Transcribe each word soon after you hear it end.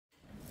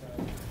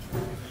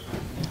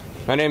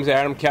My name is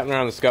Adam Kepner.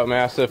 I'm the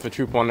Scoutmaster for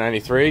Troop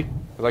 193.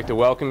 I'd like to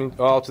welcome you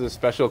all to the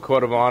Special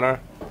Court of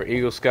Honor for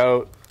Eagle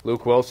Scout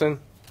Luke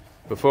Wilson.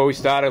 Before we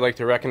start, I'd like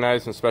to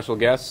recognize some special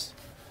guests.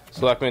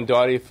 Selectman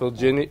Dottie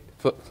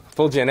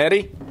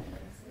Fulgenetti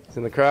is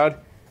in the crowd.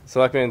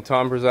 Selectman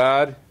Tom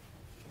Brazard,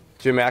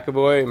 Jim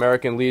McAvoy,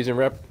 American Legion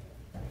Rep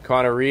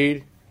Connor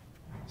Reed,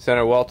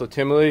 Senator Walter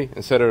Timberley,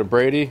 and Senator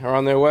Brady are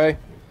on their way.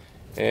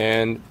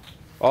 And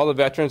all the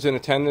veterans in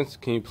attendance,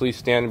 can you please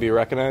stand and be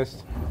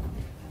recognized?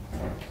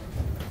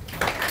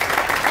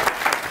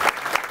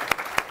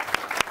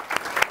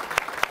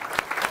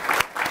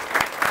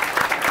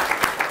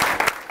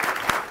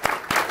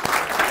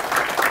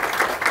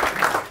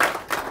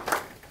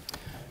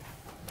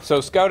 So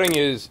scouting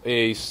is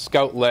a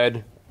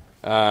scout-led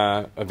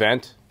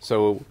event.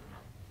 So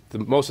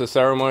most of the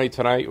ceremony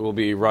tonight will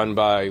be run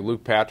by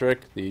Luke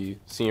Patrick, the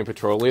senior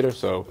patrol leader.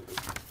 So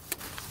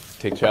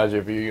take charge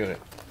of your unit.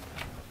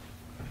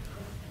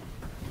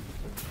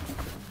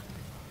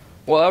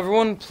 Will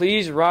everyone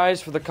please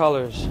rise for the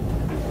colors?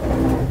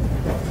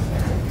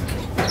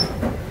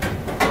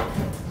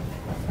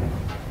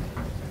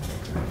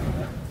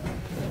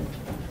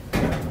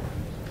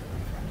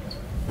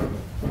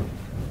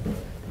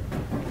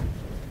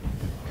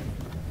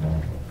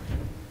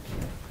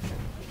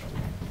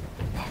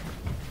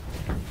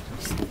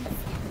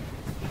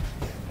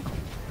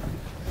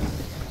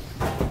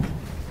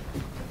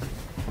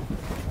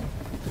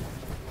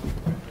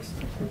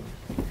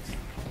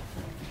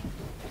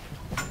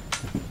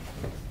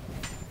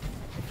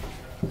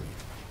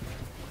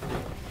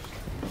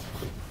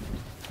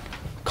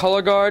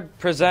 Color Guard,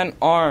 present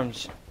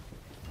arms.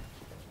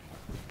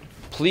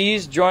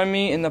 Please join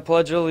me in the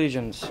Pledge of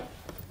Allegiance.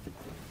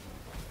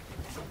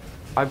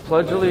 I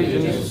pledge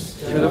allegiance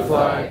to the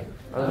flag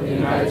of the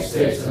United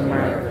States of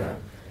America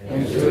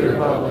and to the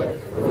republic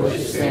for which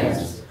it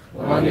stands,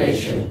 one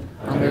nation,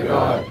 under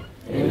God,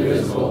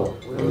 indivisible,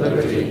 with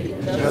liberty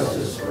and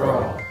justice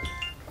for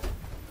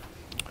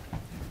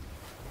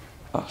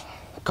all.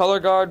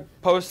 Color Guard,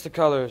 post the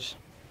colors.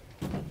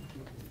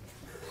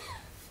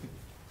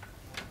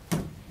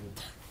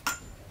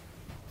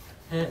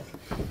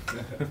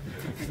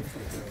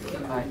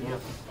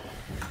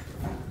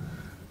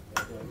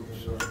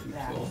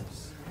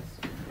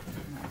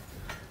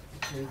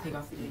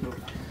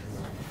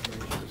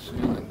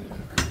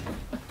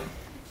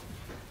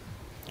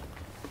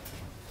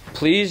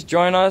 Please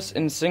join us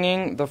in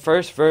singing the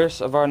first verse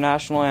of our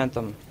national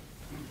anthem.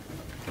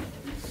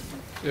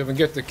 You even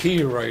get the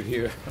key right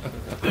here.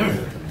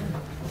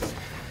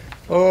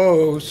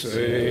 Oh,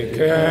 say,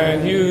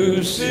 can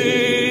you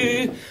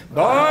see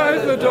by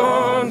the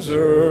dawn's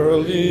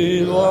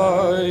early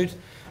light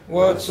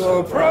what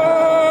so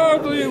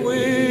proudly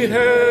we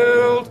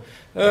hailed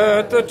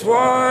at the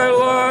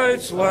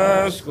twilight's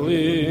last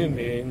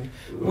gleaming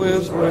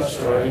with red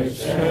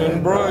stripes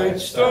and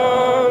bright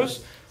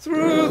stars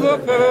through the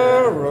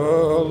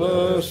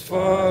perilous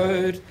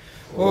fight?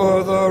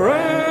 O'er the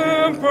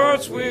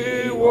ramparts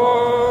we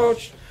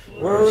watched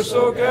were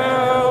so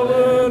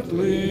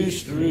gallantly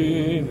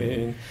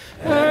streaming,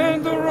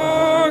 and the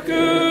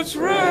rockets'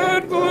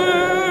 red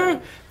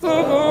glare, the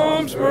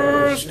bombs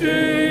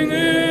bursting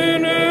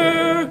in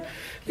air,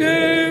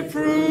 gave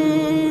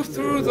proof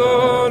through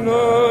the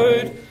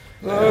night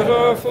that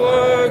our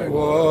flag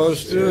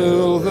was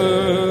still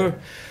there.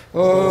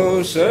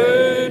 Oh,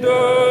 say,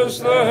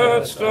 does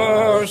that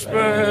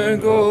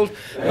star-spangled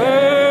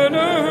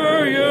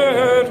banner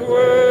yet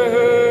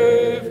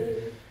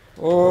wave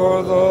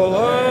o'er the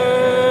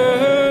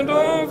land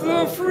of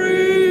the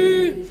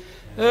free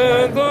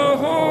and the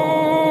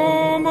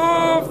home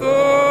of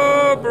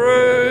the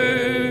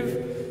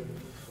brave?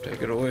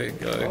 Take it away,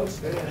 Guy.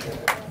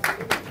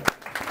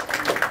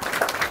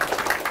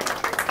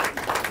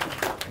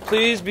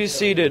 Please be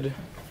seated.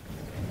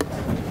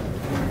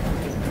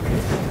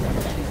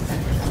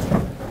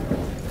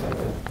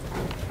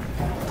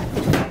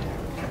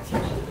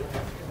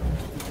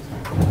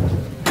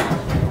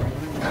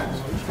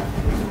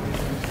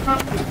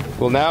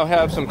 We'll now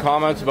have some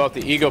comments about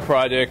the Eagle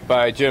Project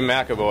by Jim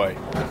McAvoy.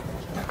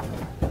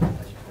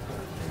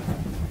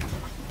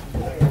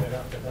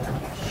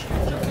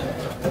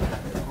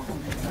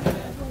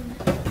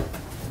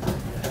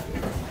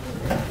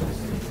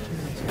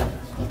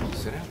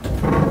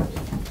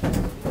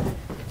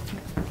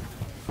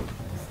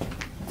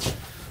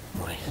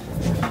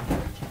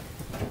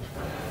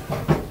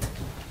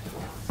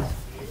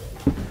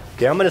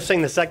 Okay, I'm going to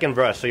sing the second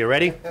verse. So you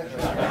ready?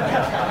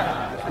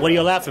 What are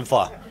you laughing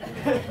for?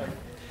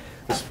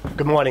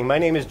 Good morning. My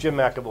name is Jim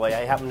McAvoy.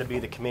 I happen to be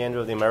the commander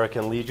of the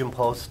American Legion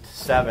Post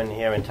 7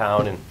 here in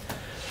town, and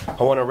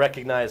I want to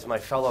recognize my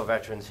fellow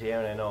veterans here.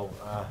 And I know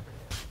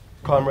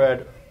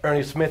Comrade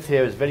Ernie Smith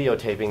here is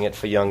videotaping it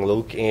for young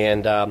Luke.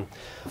 And a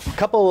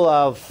couple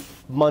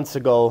of months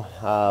ago,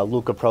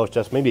 Luke approached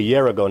us, maybe a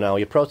year ago now.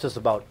 He approached us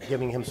about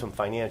giving him some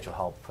financial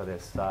help for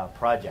this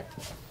project.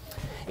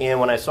 And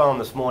when I saw him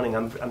this morning,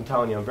 I'm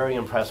telling you, I'm very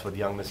impressed with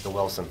young Mr.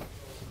 Wilson.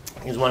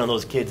 He's one of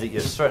those kids that you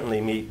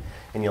certainly meet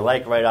and you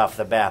like right off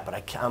the bat,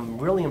 but I'm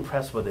really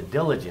impressed with the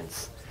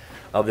diligence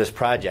of this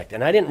project.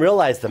 And I didn't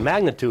realize the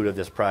magnitude of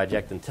this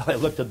project until I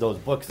looked at those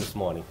books this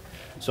morning.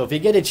 So if you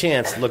get a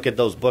chance, look at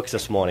those books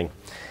this morning.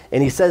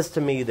 And he says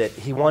to me that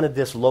he wanted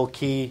this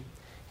low-key,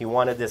 he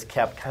wanted this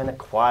kept kind of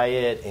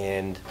quiet,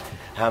 and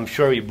I'm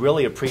sure he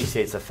really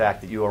appreciates the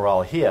fact that you are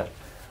all here.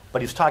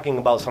 But he's talking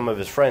about some of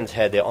his friends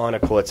had their honor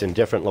courts in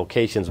different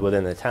locations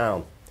within the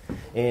town.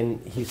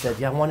 And he said,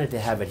 yeah, I wanted to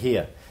have it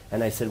here.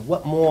 And I said,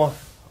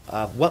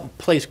 what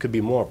place could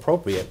be more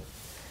appropriate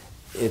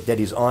that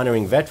he's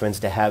honoring veterans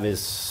to have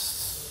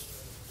his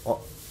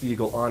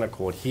Eagle Honor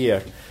Court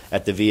here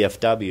at the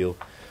VFW,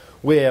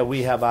 where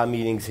we have our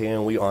meetings here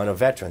and we honor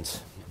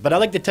veterans. But I'd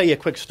like to tell you a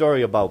quick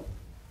story about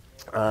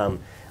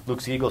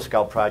Luke's Eagle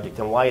Scout project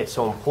and why it's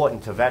so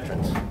important to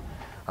veterans.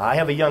 I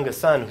have a younger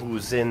son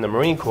who's in the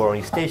Marine Corps, and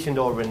he's stationed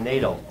over at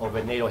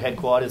NATO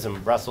headquarters in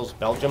Brussels,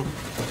 Belgium.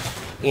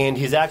 And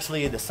he's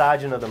actually the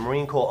sergeant of the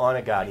Marine Corps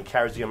Honor Guard. He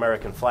carries the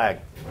American flag.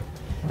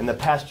 In the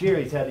past year,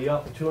 he's had the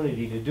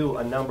opportunity to do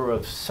a number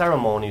of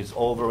ceremonies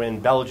over in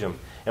Belgium,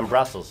 in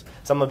Brussels.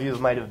 Some of you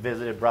might have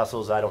visited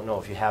Brussels. I don't know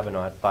if you have or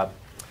not, but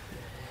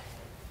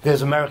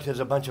there's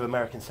a bunch of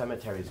American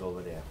cemeteries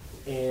over there.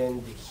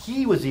 And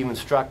he was even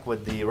struck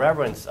with the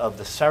reverence of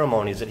the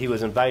ceremonies that he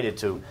was invited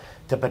to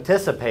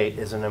participate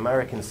as an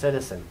American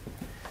citizen.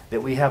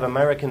 That we have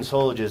American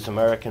soldiers,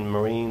 American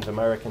Marines,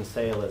 American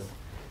sailors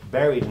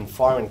buried in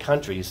foreign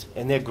countries,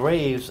 and their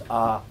graves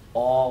are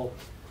all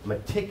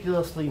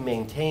meticulously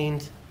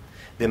maintained.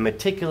 They're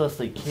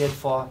meticulously cared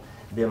for.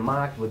 They're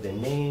marked with their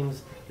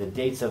names, the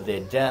dates of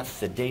their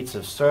death, the dates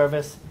of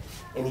service.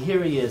 And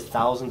here he is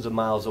thousands of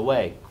miles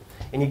away.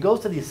 And he goes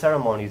to these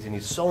ceremonies and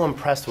he's so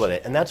impressed with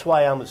it. And that's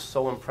why I was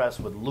so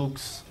impressed with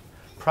Luke's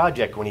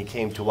project when he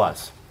came to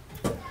us.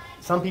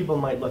 Some people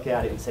might look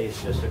at it and say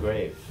it's just a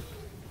grave.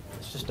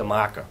 It's just a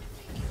marker.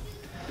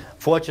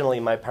 Fortunately,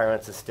 my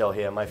parents are still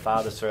here. My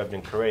father served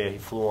in Korea. He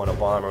flew on a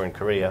bomber in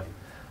Korea.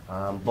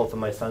 Both of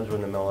my sons were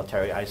in the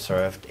military. I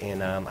served.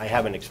 And I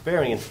haven't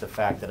experienced the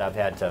fact that I've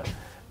had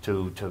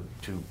to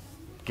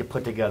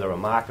put together a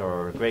marker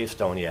or a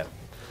gravestone yet.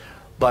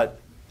 But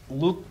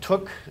Luke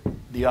took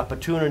the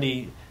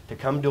opportunity to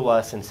come to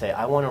us and say,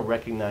 I want to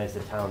recognize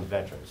the town's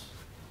veterans.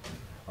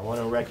 I want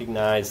to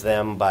recognize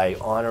them by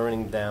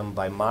honoring them,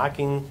 by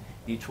marking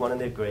each one of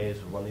their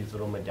graves with one of these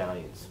little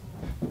medallions.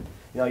 You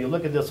know, you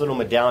look at this little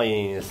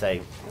medallion and you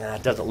say, nah,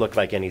 it doesn't look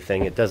like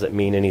anything, it doesn't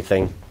mean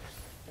anything.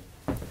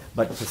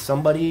 But to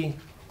somebody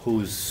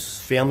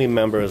whose family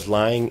member is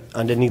lying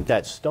underneath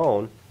that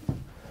stone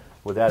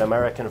with that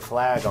American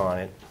flag on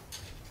it,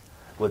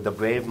 with the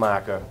grave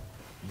marker,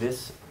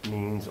 this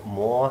means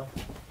more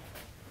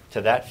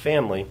to that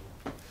family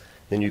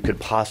than you could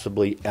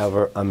possibly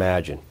ever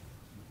imagine.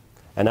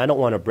 And I don't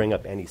want to bring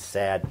up any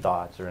sad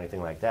thoughts or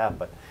anything like that,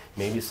 but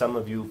maybe some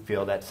of you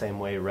feel that same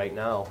way right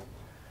now.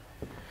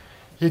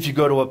 If you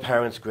go to a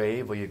parent's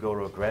grave, or you go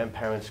to a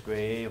grandparent's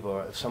grave,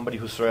 or somebody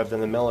who served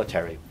in the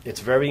military, it's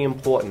very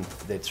important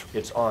that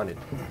it's honored.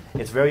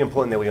 It's very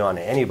important that we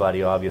honor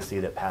anybody, obviously,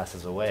 that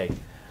passes away.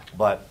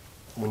 But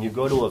when you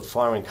go to a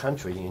foreign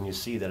country and you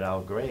see that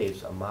our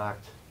graves are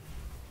marked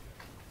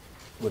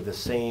with the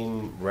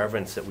same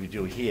reverence that we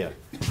do here.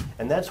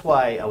 And that's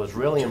why I was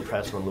really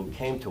impressed when Luke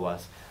came to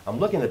us. I'm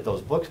looking at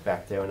those books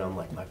back there and I'm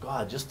like, my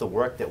God, just the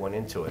work that went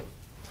into it.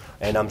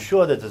 And I'm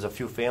sure that there's a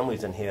few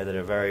families in here that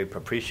are very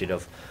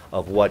appreciative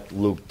of what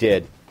Luke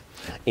did.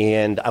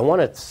 And I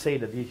want to say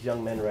to these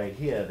young men right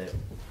here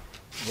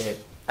that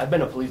I've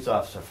been a police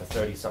officer for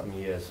 30-something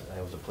years.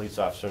 I was a police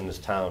officer in this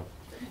town.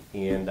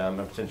 And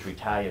I've since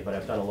retired, but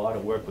I've done a lot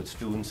of work with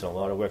students and a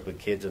lot of work with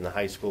kids in the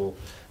high school.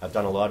 I've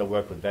done a lot of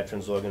work with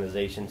veterans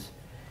organizations.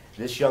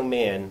 This young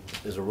man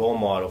is a role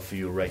model for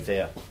you right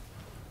there.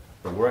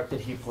 The work that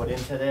he put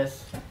into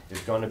this is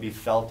going to be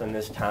felt in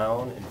this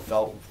town and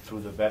felt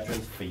through the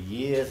veterans for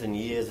years and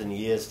years and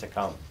years to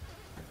come.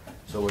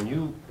 So when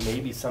you,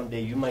 maybe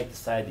someday you might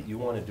decide that you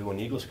want to do an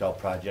Eagle Scout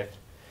project,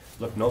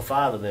 look no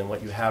farther than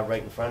what you have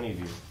right in front of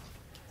you.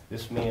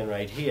 This man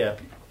right here,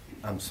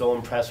 I'm so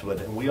impressed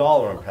with it, and we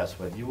all are impressed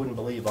with it. You wouldn't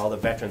believe all the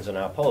veterans in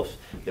our post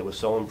that were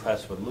so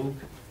impressed with Luke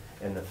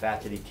and the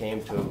fact that he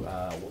came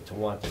to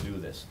want to do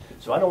this.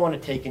 So I don't want to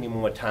take any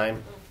more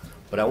time,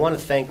 but I want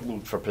to thank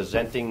Luke for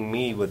presenting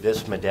me with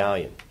this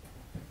medallion,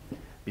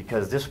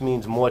 because this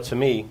means more to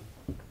me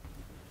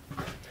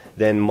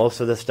than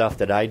most of the stuff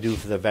that I do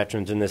for the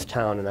veterans in this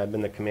town, and I've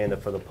been the commander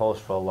for the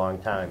post for a long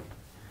time.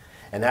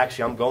 And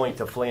actually, I'm going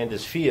to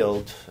Flanders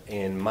Field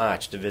in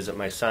March to visit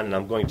my son, and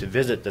I'm going to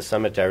visit the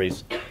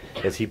cemeteries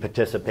as he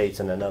participates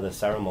in another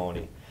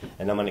ceremony.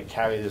 And I'm going to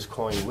carry this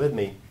coin with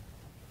me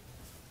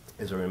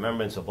as a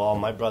remembrance of all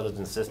my brothers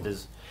and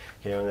sisters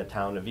here in the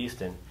town of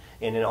Easton,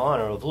 and in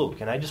honor of Luke.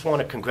 And I just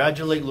want to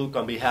congratulate Luke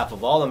on behalf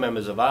of all the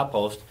members of our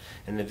post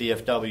and the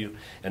VFW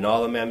and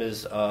all the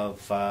members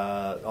of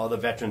all the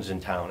veterans in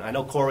town. I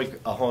know Corey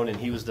Ahonen,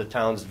 he was the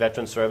town's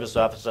veteran service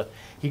officer.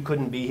 He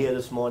couldn't be here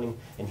this morning,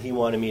 and he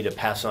wanted me to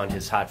pass on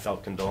his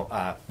heartfelt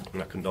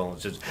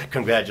condolences,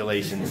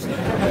 congratulations.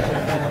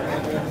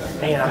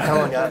 Man, I'm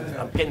telling you,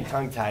 I'm getting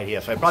tongue-tied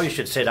here, so I probably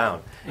should sit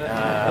down.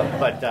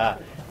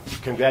 But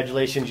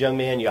Congratulations, young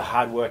man. Your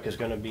hard work is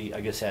going to be,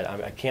 like I said,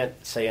 I can't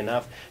say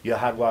enough. Your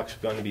hard work is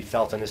going to be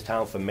felt in this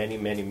town for many,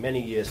 many, many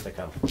years to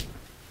come.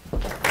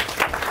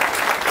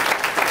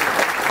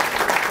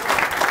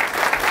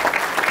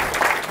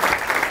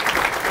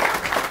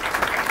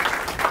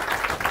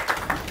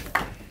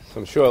 So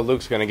I'm sure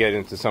Luke's going to get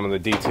into some of the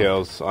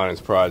details on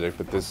his project,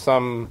 but there's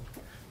some,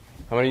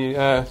 how many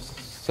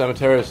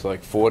cemeteries?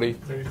 Like 40?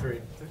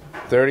 33.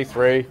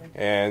 33,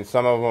 and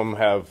some of them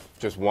have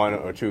just 1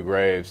 or 2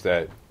 graves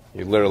that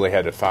you literally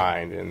had to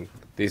find. And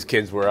these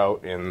kids were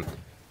out in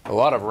a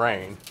lot of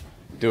rain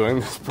doing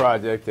this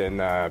project and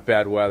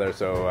bad weather.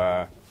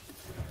 So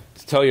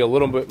to tell you a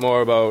little bit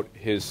more about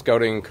his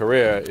scouting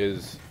career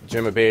is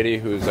Jim Abady,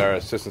 who's our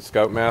assistant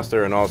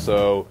scoutmaster and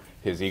also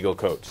his Eagle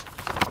coach.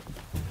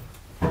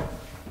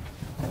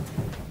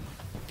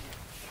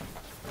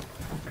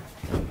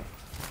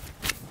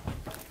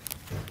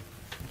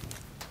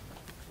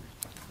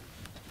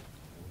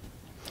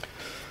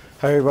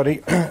 Hi,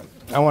 everybody.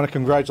 I want to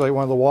congratulate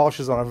one of the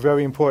Walshes on a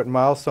very important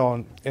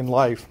milestone in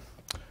life.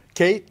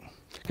 Kate,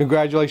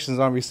 congratulations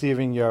on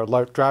receiving your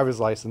driver's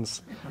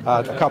license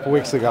a couple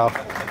weeks ago.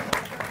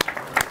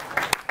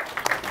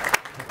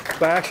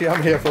 But actually,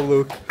 I'm here for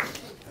Luke.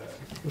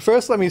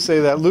 First, let me say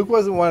that Luke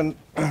wasn't one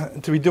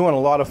to be doing a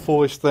lot of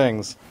foolish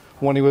things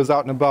when he was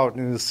out and about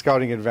in his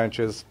scouting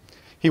adventures.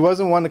 He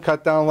wasn't one to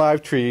cut down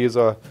live trees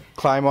or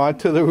climb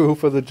onto the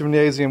roof of the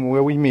gymnasium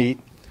where we meet,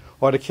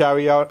 or to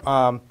carry out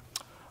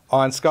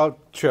on scout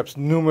trips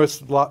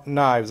numerous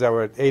knives that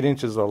were 8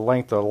 inches of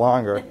length or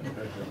longer.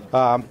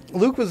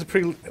 Luke was a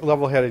pretty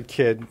level-headed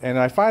kid, and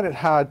I find it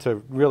hard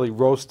to really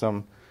roast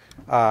him.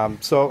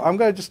 So I'm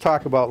going to just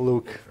talk about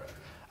Luke.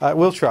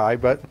 We'll try,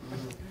 but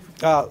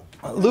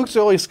Luke's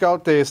early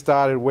scout days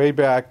started way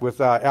back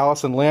with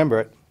Allison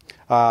Lambert,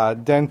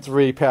 Den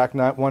 3, Pack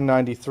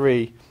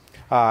 193.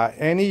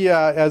 And he,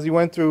 as he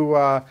went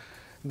through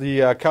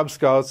the Cub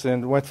Scouts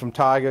and went from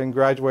Tiger and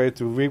graduated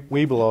to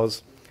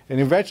Webelos, and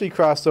eventually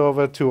crossed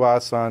over to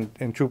us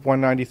in Troop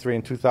 193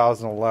 in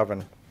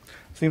 2011.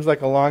 Seems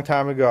like a long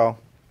time ago.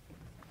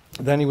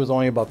 Then he was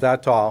only about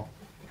that tall.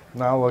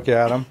 Now look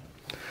at him.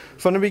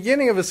 From the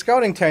beginning of his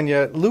scouting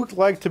tenure, Luke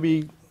liked to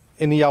be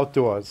in the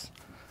outdoors.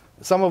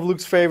 Some of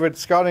Luke's favorite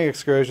scouting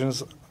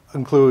excursions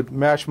include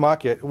Mash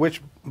Market,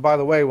 which, by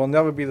the way, will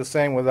never be the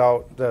same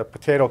without the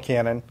potato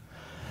cannon.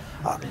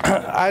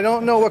 I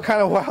don't know what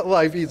kind of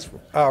wildlife eats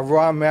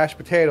raw mashed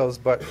potatoes,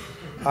 but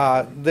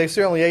they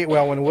certainly ate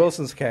well when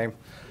Wilson's came.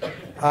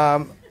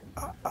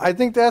 I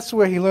think that's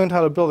where he learned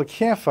how to build a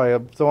campfire,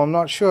 though I'm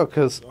not sure,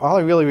 because all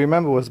I really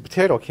remember was the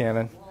potato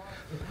cannon.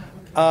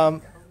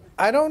 I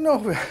don't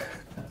know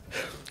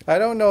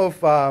if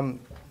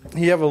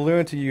he ever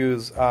learned to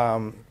use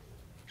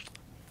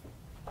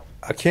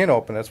a can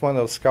opener. It's one of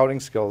those scouting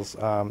skills,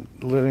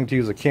 learning to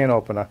use a can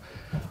opener.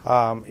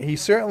 He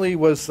certainly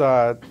was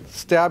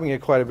stabbing it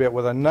quite a bit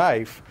with a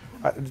knife.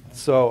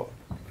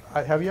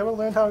 Have you ever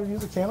learned how to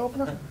use a can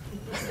opener?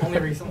 Only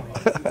recently.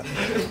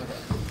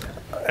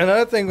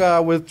 Another thing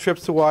with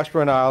trips to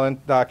Washburn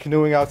Island,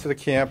 canoeing out to the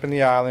camp in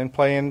the island,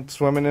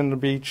 swimming in the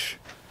beach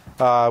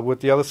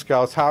with the other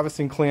scouts,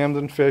 harvesting clams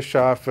and fish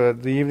for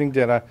the evening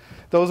dinner.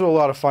 Those were a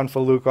lot of fun for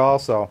Luke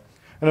also.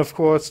 And of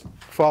course,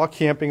 fall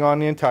camping on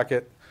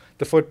Nantucket,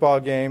 the football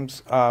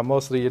games.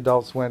 Most of the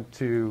adults went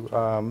to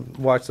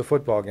watch the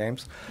football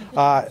games.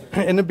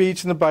 In the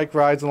beach and the bike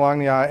rides along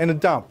the island, and a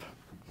dump,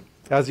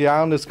 as the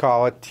islanders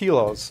call it,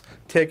 telos,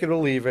 take it or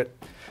leave it.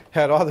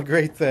 Had all the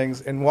great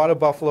things, and water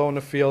buffalo in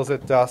the fields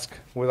at dusk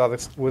with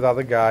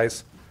other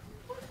guys.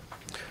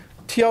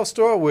 T.L.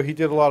 Store, where he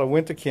did a lot of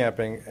winter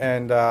camping,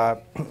 and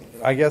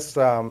I guess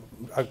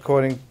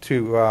according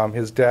to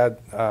his dad,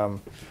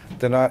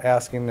 they're not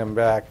asking them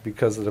back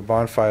because of the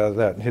bonfire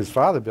that his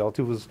father built,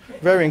 who was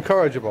very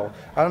incorrigible.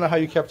 I don't know how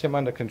you kept him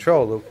under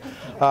control, Luke.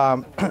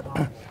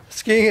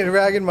 Skiing at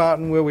Ragged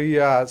Mountain, where we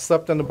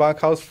slept on the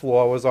bunkhouse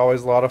floor, was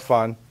always a lot of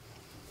fun.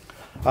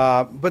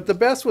 But the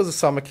best was a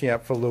summer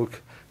camp for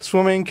Luke.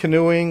 Swimming,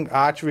 canoeing,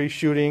 archery,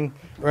 shooting,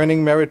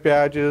 earning merit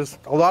badges,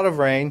 a lot of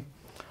rain,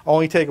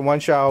 only taking 1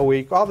 shower a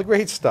week, all the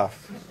great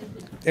stuff.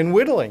 And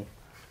whittling.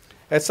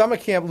 At summer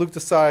camp, Luke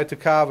decided to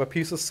carve a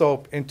piece of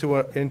soap into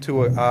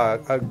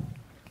a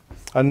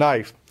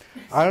knife.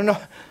 I don't know.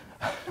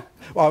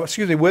 Well,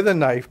 excuse me, with a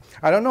knife.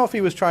 I don't know if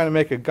he was trying to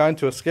make a gun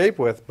to escape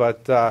with,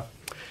 but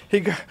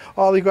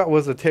all he got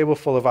was a table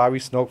full of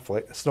Irish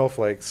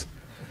snowflakes.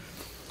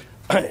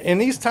 In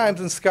these times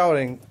in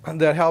scouting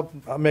that helped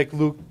make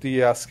Luke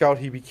the scout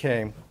he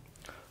became,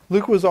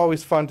 Luke was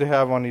always fun to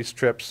have on these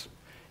trips.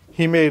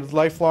 He made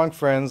lifelong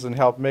friends and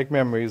helped make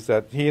memories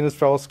that he and his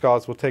fellow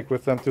scouts will take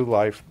with them through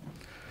life.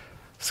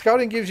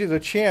 Scouting gives you the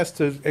chance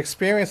to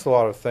experience a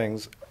lot of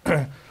things.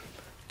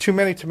 Too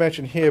many to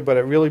mention here, but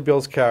it really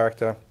builds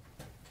character.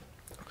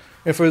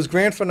 And for his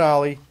grand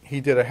finale, he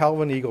did a hell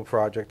of an Eagle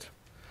project.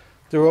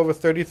 There were over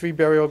 33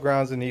 burial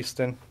grounds in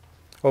Easton,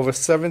 over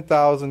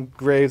 7,000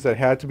 graves that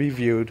had to be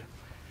viewed.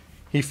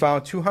 He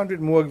found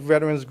 200 more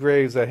veterans'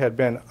 graves that had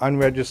been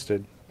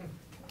unregistered.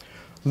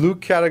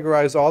 Luke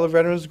categorized all the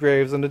veterans'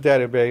 graves in the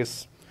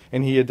database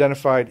and he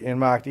identified and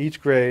marked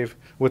each grave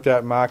with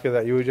that marker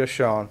that you were just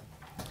shown,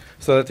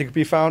 so that they could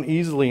be found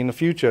easily in the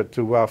future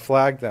to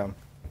flag them.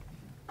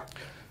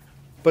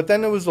 But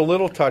then there was a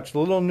little touch, a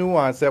little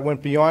nuance that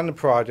went beyond the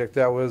project,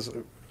 that was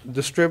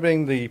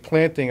distributing the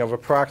planting of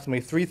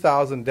approximately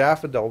 3,000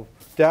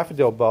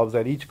 daffodil bulbs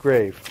at each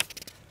grave.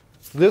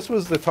 This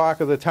was the talk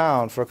of the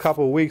town for a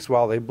couple of weeks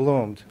while they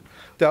bloomed.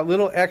 That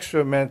little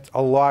extra meant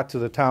a lot to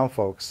the town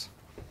folks.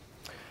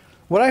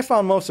 What I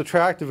found most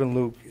attractive in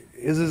Luke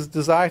is his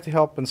desire to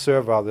help and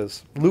serve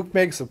others. Luke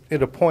makes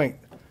it a point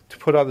to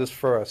put others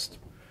first.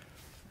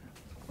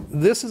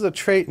 This is a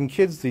trait in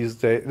kids these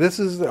days. This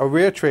is a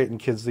rare trait in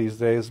kids these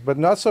days, but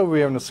not so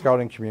rare in the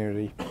scouting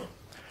community.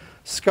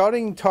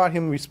 Scouting taught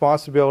him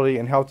responsibility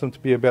and helped him to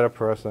be a better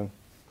person.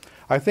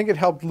 I think it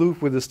helped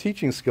Luke with his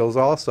teaching skills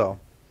also.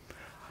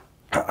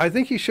 I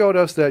think he showed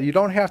us that you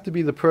don't have to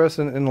be the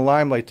person in the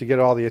limelight to get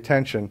all the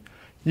attention.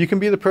 You can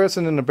be the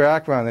person in the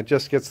background that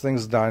just gets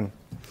things done.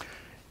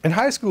 In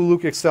high school,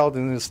 Luke excelled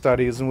in his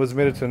studies and was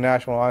admitted to the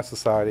National Honor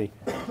Society.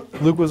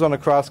 Luke was on the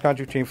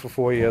cross-country team for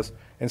 4 years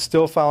and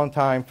still found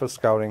time for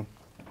scouting.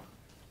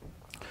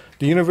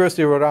 The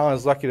University of Rhode Island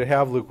is lucky to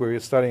have Luke where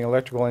he's studying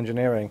electrical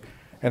engineering.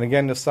 And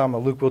again this summer,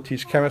 Luke will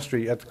teach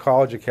chemistry at the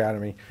College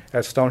Academy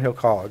at Stonehill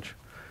College.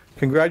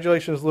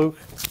 Congratulations, Luke.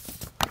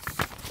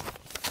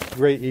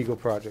 Great Eagle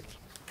project.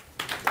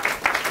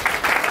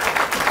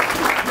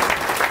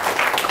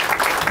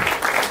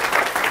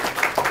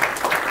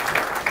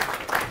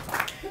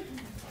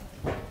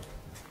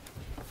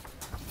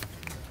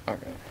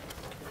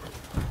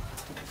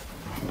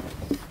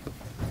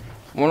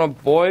 When a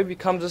boy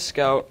becomes a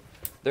scout,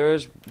 there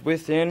is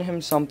within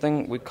him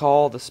something we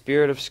call the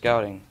spirit of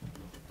scouting.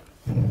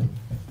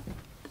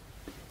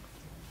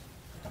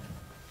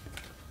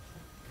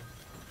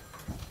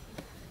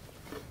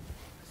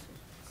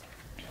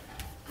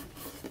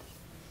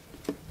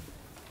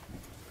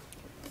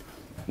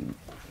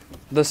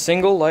 The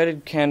single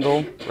lighted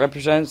candle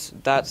represents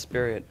that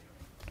spirit.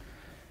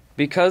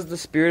 Because the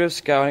spirit of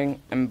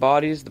scouting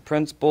embodies the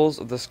principles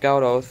of the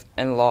Scout Oath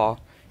and law,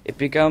 it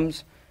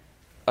becomes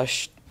a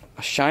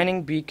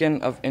shining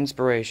beacon of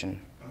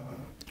inspiration.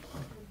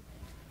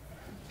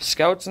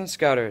 Scouts and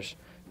Scouters,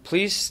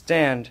 please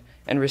stand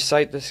and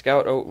recite the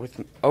Scout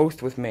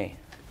Oath with me.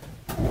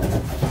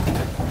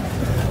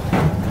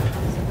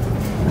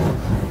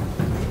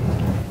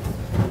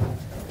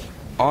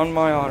 On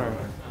my honor,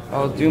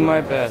 I'll do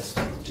my best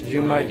to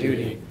do my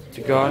duty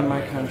to God and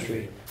my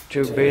country,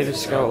 to obey the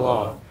Scout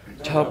law,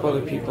 to help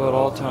other people at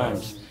all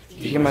times, to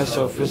keep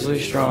myself physically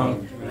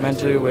strong,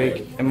 mentally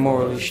awake, and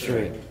morally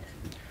straight.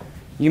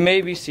 You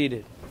may be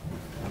seated.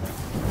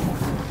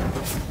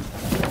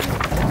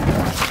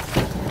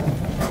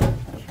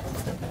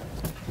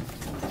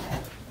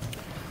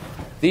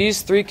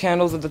 These 3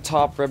 candles at the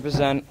top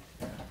represent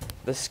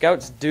the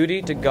Scout's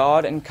duty to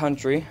God and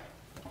country,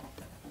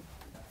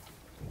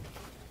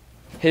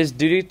 his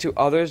duty to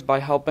others by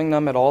helping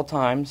them at all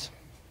times,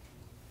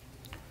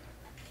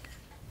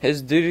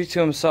 his duty to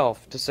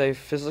himself to stay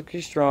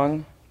physically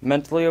strong,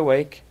 mentally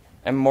awake,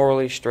 and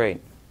morally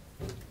straight.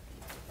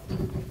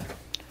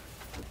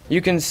 You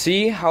can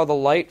see how the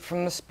light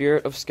from the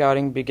spirit of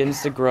scouting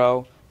begins to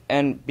grow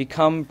and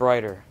become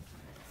brighter.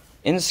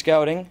 In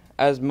scouting,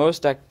 as in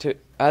most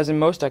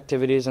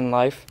activities in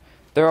life,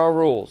 there are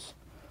rules.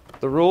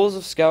 The rules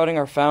of scouting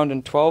are found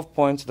in 12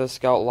 points of the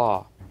Scout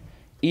Law.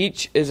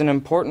 Each is an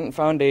important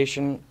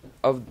foundation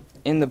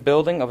in the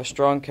building of a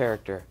strong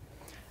character.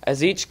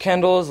 As each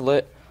candle is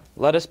lit,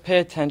 let us pay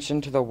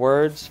attention to the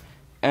words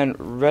and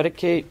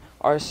dedicate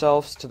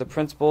ourselves to the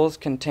principles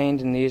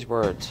contained in these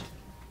words.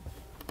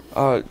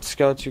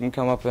 Scouts, you can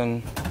come up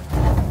and...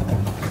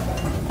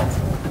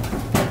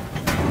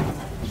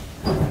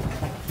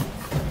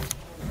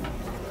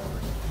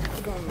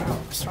 We're going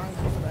out strong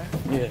over there.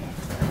 Yeah.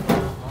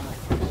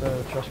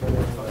 So, trust me.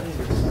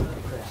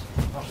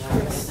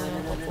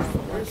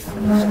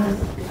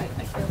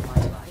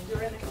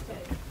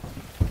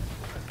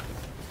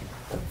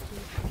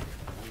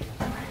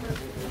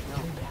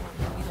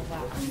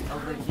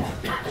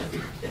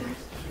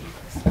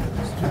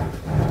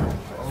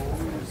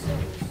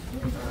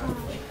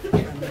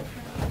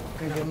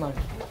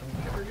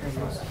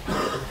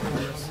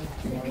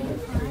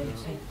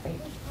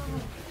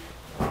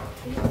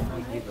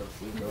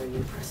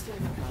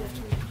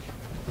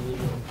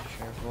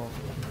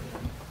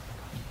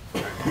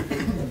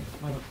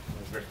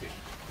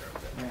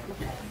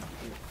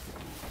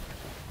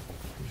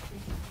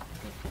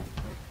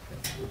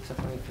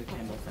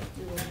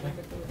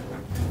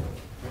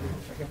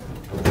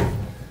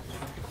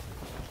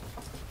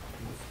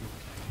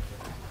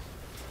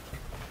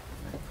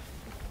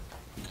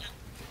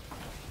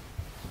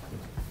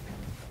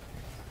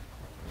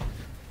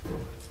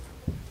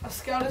 A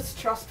scout is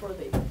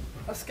trustworthy.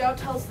 A scout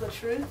tells the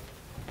truth.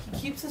 He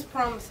keeps his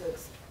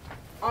promises.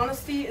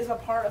 Honesty is a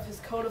part of his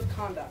code of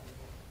conduct.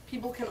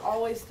 People can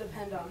always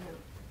depend on him.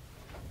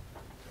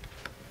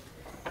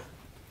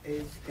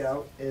 A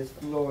scout is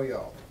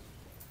loyal.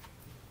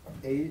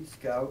 A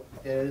scout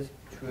is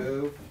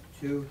true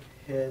to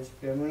his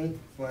family,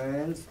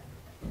 friends,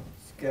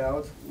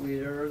 Scout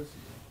leaders,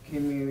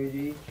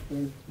 community,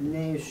 and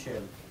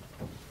nation.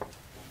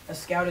 A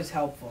Scout is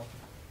helpful.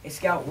 A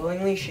Scout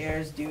willingly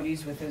shares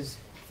duties with his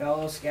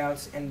fellow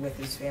Scouts and with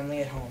his family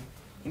at home.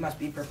 He must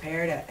be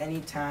prepared at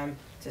any time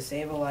to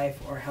save a life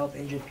or help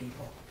injured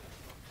people.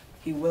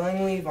 He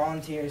willingly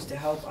volunteers to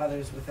help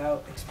others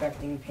without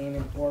expecting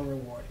payment or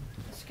reward.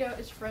 A Scout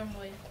is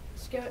friendly. A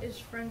Scout is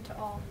friend to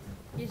all.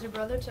 He is a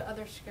brother to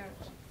other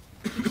Scouts.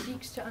 He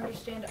seeks to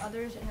understand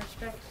others and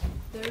respects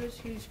those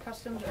whose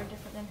customs are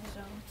different than his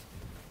own.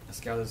 A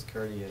Scout is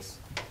courteous.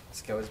 A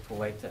Scout is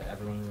polite to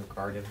everyone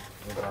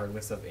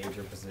regardless of age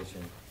or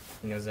position.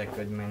 He knows that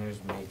good manners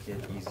make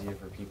it easier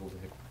for people to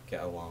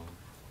get along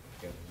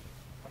together.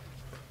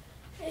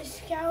 A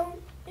Scout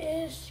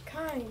is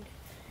kind.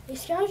 A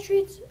Scout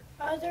treats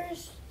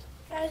others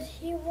as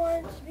he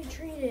wants to be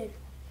treated.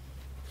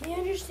 He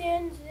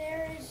understands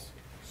there is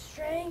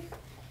strength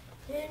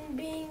in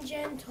being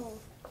gentle.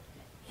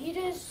 He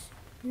does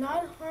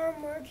not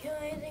harm or kill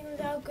anything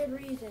without good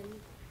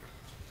reason.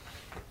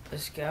 A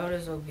Scout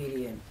is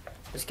obedient.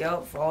 A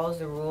Scout follows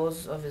the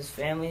rules of his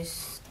family,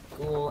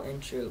 school,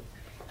 and troop.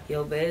 He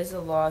obeys the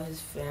law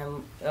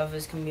of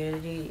his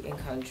community and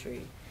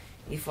country.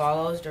 He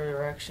follows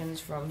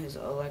directions from his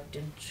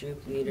elected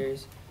troop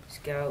leaders,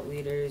 Scout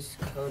leaders,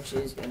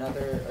 coaches, and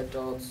other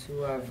adults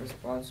who have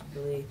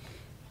responsibility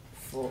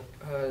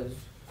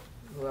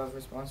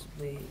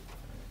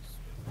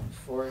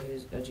for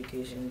his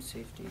education and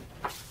safety.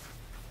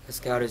 A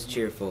Scout is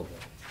cheerful.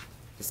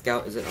 A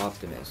Scout is an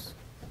optimist.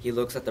 He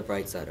looks at the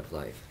bright side of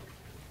life.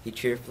 He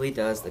cheerfully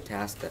does the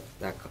task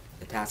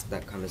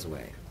that come his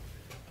way.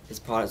 His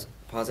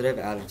positive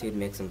attitude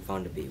makes him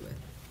fun to be with.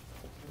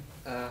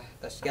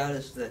 A Scout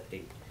is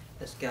thrifty.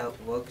 A Scout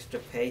works to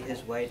pay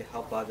his way to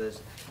help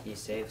others. He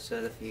saves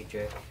for the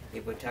future. He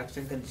protects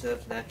and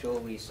conserves natural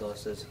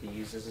resources. He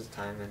uses his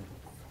time and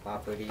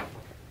property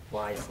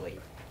wisely.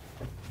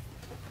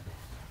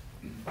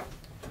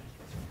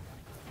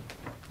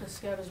 A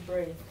Scout is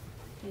brave.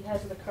 He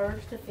has the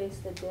courage to face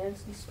the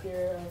dancing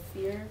spirit of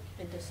fear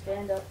and to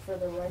stand up for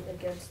the right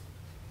against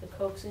the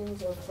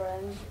coaxings of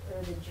friends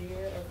or the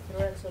jeer of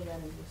threats of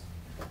enemies.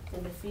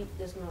 And defeat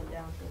does not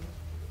daunt him.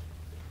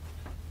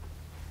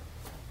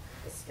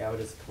 A Scout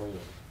is clean.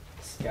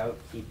 A Scout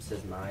keeps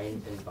his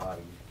mind and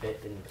body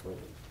fit and clean.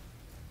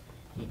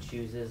 He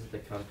chooses the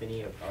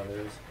company of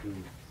others who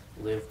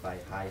live by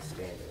high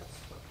standards.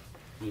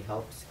 He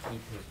helps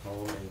keep his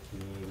home and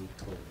community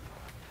clean.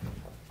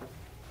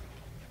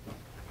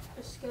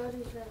 A Scout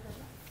is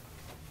reverent.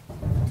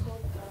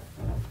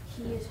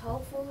 He is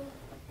helpful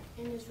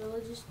in his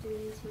religious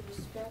duties. He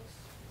respects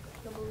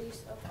the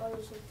beliefs of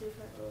others of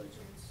different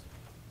religions.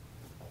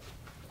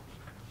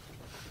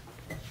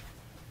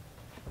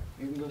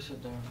 You can go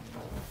sit down.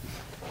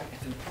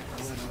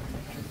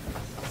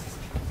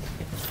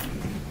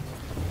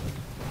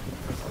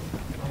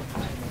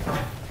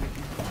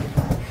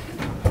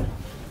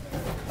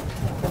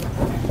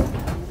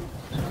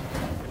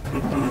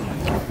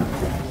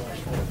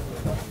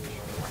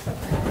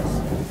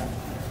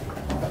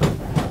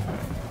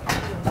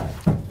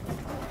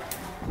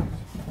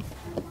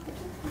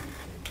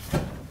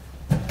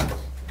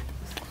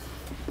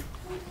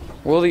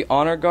 Will the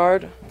honor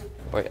guard,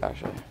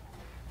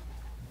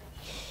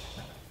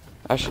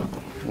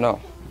 no.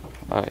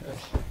 Alright.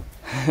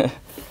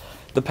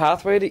 The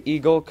pathway to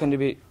Eagle can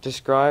be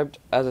described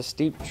as a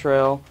steep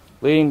trail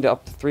leading to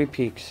up to 3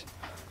 peaks,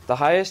 the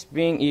highest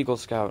being Eagle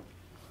Scout.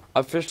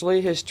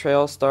 Officially, his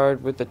trail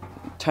started with the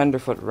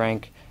tenderfoot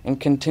rank and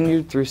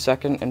continued through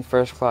second and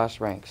first class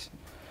ranks.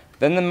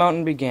 Then the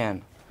mountain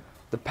began.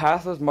 The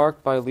path was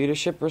marked by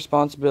leadership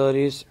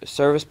responsibilities,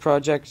 service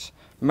projects,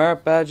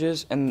 merit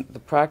badges, and the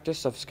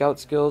practice of Scout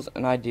skills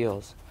and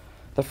ideals.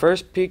 The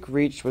first peak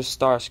reached was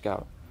Star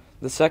Scout.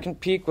 The second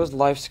peak was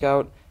Life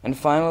Scout, and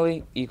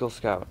finally, Eagle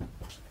Scout.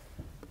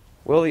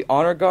 Will the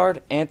Honor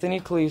Guard, Anthony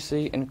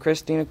Calisi and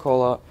Christina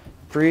Cola,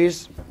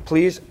 please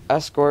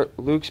escort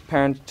Luke's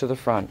parents to the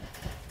front.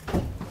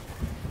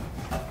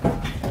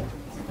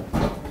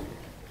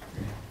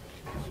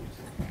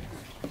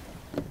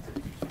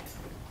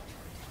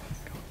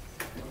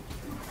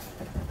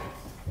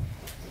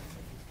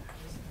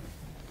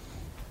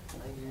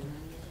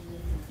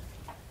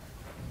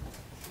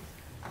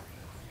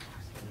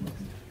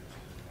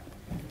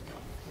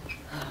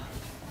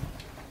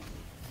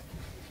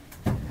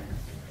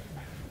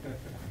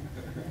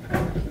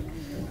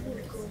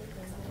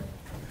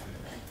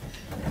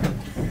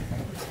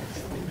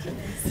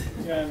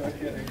 Yeah, no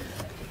kidding.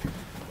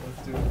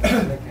 Let's do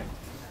it.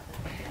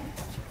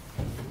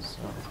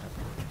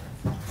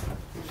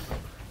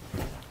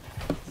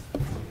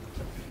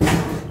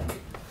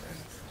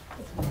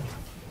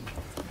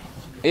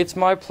 It's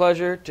my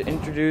pleasure to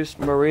introduce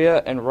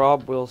Maria and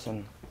Rob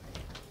Wilson.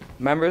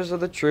 Members of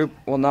the troop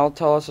will now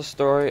tell us a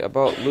story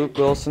about Luke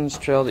Wilson's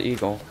Trail to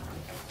Eagle.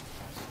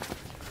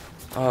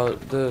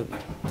 The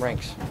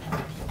ranks.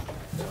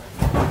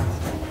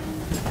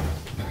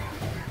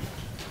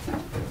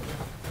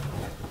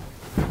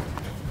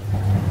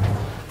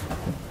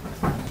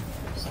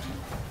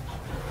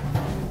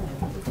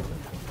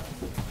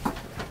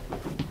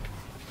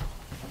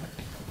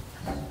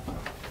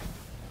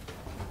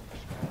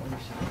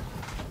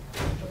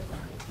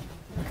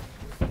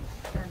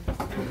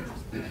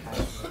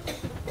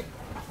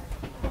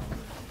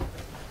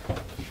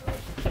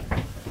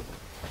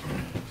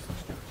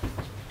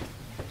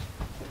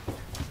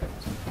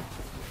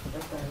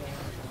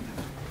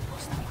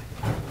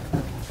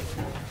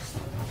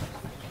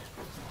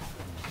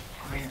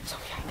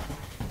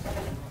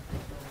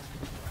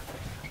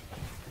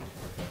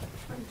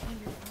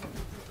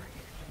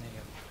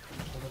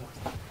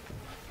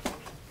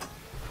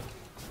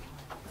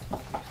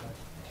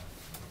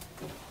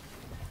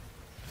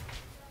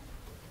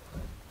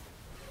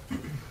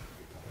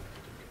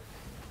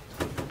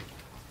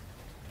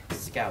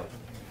 Scout.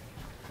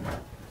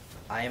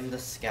 I am the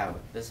Scout.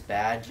 This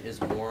badge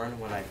is worn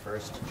when I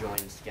first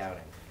joined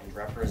Scouting and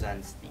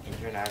represents the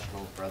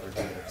International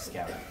Brotherhood of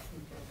Scouting.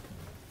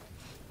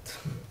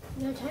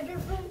 The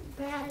tenderfoot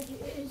badge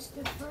is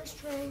the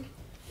first rank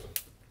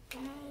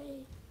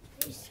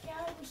a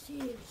scout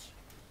receives.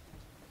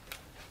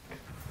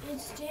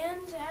 It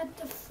stands at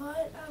the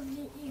foot of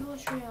the Eagle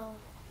Trail.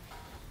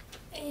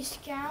 A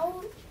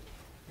scout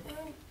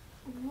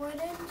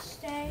wouldn't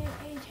stay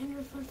a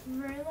tenderfoot for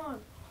very long.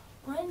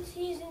 Once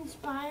he's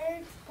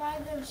inspired by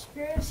the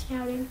spirit of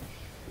scouting,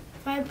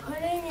 by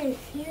putting a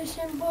few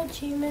simple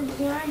achievements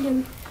behind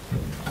him,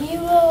 he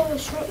will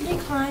shortly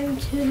climb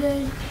to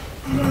the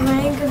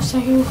rank of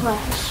second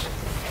class.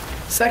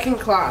 Second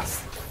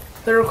class.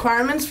 The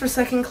requirements for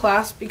second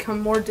class become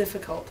more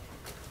difficult.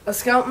 A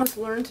scout must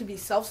learn to be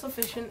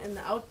self-sufficient in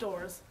the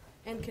outdoors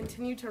and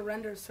continue to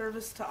render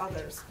service to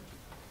others.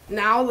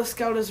 Now the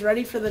scout is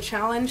ready for the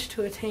challenge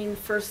to attain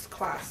first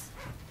class.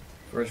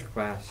 First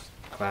class.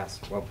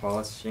 While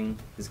polishing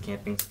his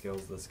camping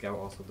skills, the scout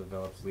also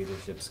develops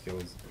leadership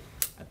skills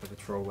at the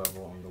patrol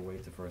level on the way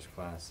to first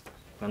class.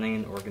 Planning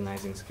and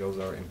organizing skills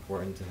are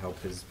important to help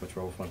his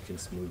patrol function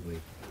smoothly.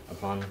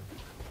 Upon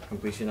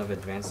completion of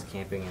advanced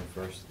camping and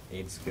first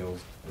aid skills,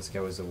 the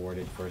scout is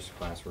awarded first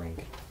class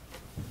rank.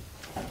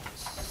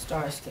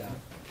 Star Scout.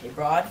 A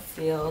broad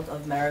field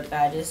of merit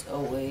badges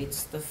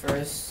awaits the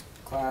first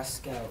class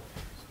scout.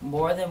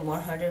 More than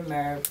 100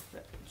 merit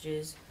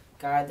badges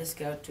guide the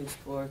scout to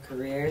explore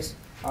careers,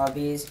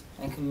 hobbies,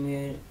 and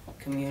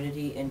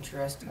community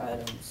interest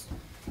items.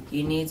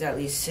 He needs at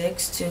least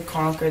 6 to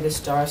conquer the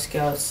Star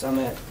Scout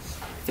summit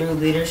through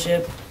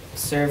leadership,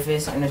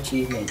 service, and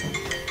achievement.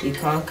 He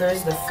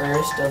conquers the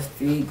first of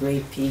 3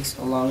 great peaks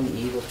along the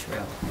Eagle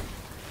Trail.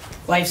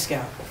 Life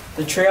Scout.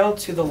 The trail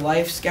to the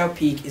Life Scout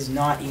Peak is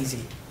not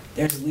easy.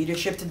 There's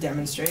leadership to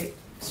demonstrate,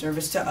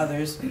 service to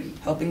others,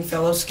 helping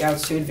fellow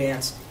scouts to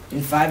advance,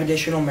 and 5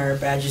 additional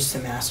merit badges to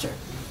master.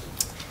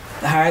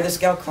 The higher the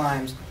scout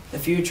climbs, the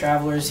fewer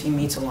travelers he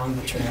meets along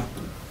the trail.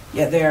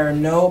 Yet there are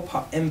no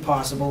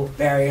impossible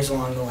barriers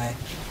along the way.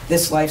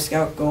 This Life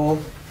Scout goal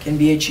can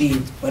be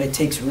achieved, but it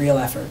takes real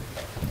effort.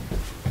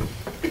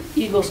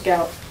 Eagle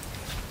Scout.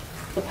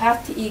 The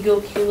path to Eagle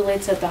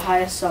accumulates at the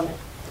highest summit,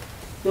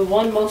 the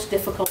one most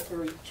difficult to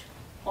reach.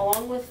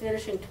 Along with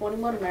finishing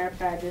 21 merit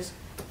badges,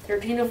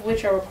 13 of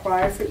which are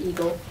required for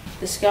Eagle,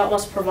 the scout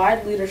must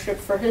provide leadership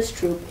for his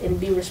troop and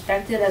be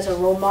respected as a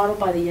role model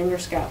by the younger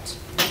scouts,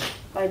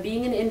 by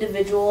being an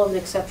individual of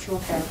exceptional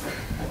character.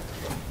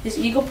 His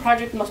Eagle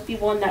project must be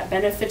one that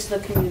benefits the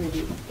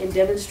community and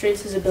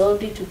demonstrates his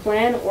ability to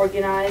plan,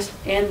 organize,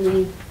 and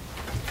lead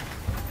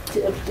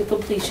to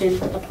completion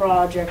a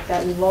project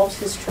that involves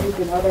his troop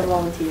and other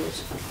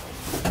volunteers.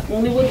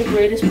 Only with the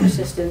greatest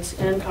persistence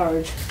and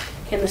courage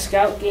can the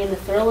scout gain the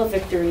thrill of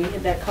victory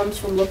that comes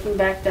from looking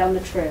back down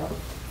the trail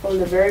from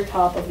the very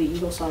top of the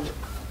Eagle summit.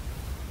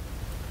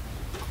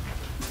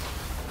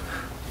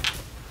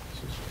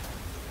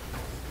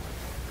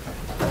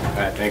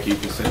 All right, thank you. You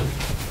can sit.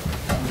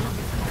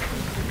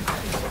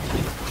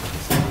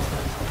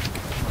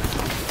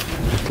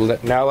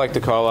 Now I'd like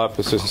to call up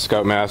Assistant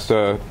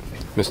Scoutmaster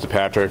Mr.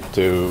 Patrick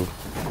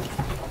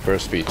for a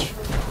speech.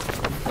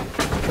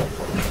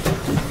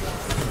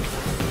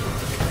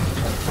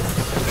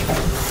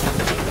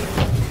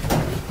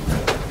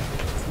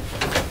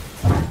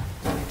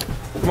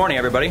 Good morning,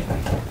 everybody.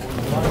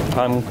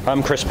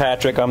 I'm Chris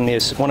Patrick. I'm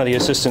one of the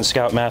Assistant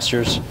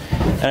Scoutmasters,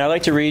 and I'd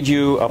like to read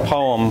you a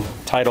poem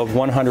titled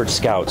 100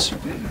 Scouts.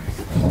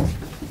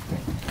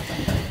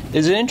 It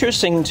is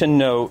interesting to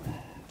note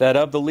that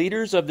of the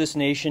leaders of this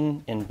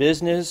nation in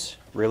business,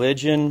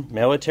 religion,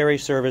 military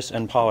service,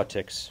 and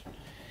politics,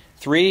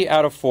 3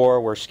 out of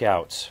 4 were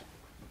Scouts.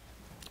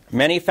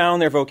 Many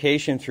found their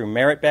vocation through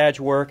merit badge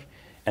work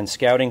and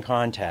scouting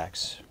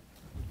contacts.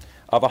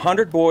 Of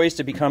 100 boys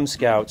to become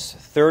Scouts,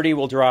 30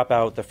 will drop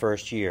out the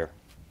first year.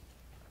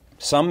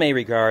 Some may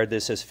regard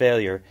this as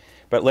failure,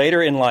 but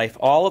later in life,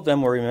 all of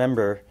them will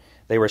remember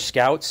they were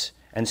Scouts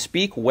and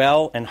speak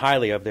well and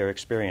highly of their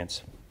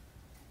experience.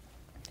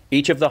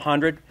 Each of the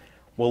 100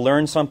 will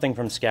learn something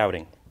from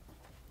scouting.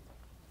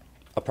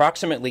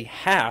 Approximately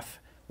half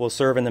will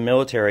serve in the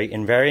military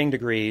in varying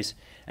degrees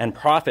and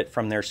profit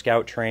from their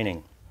scout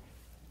training.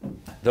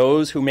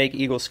 Those who make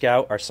Eagle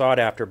Scout are sought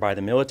after by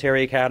the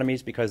military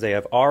academies because they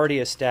have already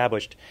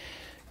established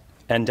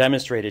and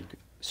demonstrated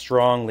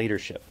strong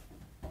leadership.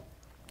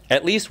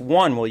 At least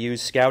one will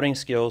use scouting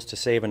skills to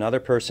save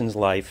another person's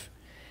life,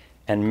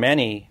 and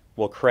many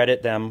will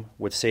credit them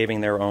with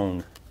saving their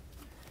own.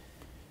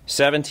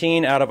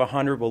 17 out of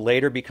 100 will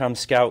later become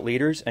scout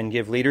leaders and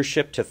give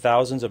leadership to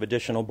thousands of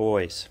additional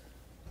boys.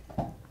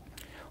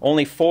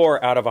 Only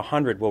 4 out of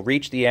 100 will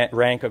reach the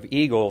rank of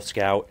Eagle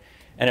Scout,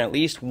 and at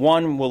least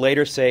one will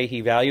later say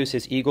he values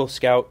his Eagle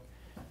Scout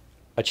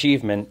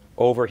achievement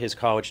over his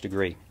college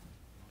degree.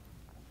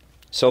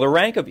 So the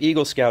rank of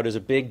Eagle Scout is a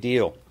big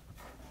deal.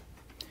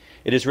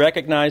 It is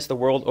recognized the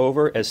world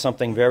over as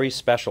something very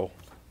special.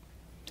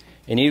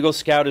 An Eagle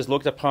Scout is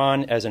looked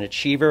upon as an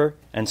achiever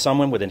and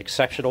someone with an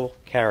exceptional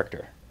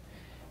character.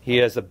 He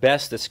is the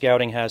best that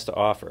Scouting has to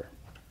offer.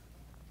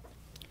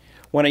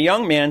 When a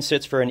young man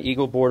sits for an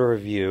Eagle Board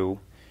review,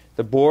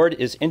 the board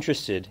is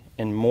interested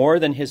in more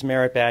than his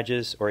merit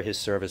badges or his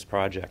service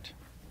project.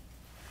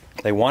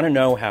 They want to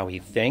know how he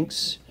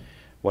thinks,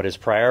 what his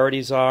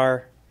priorities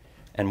are,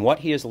 and what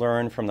he has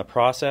learned from the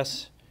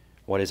process,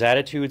 what his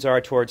attitudes are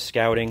towards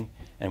Scouting,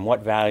 and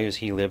what values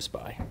he lives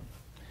by.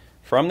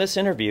 From this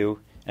interview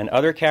and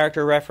other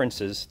character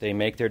references, they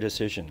make their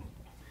decision.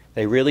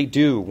 They really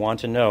do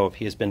want to know if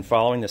he has been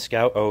following the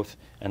Scout oath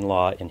and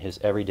law in his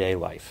everyday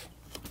life.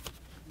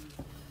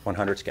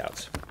 100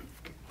 Scouts.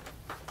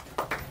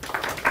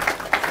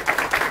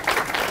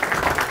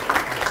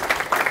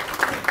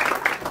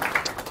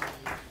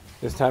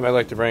 This time I'd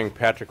like to bring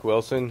Patrick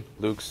Wilson,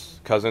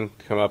 Luke's cousin,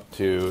 to come up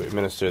to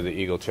administer the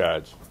Eagle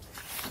Charge.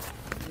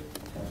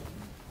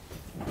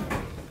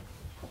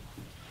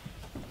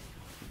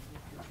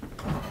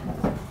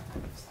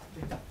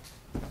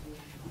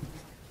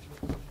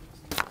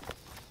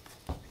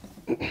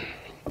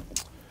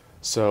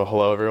 So,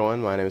 hello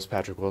everyone, my name is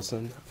Patrick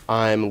Wilson.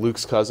 I'm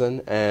Luke's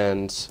cousin,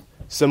 and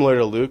similar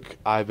to Luke,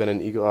 I've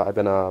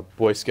been a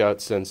Boy Scout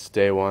since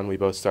day one. We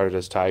both started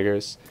as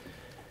Tigers.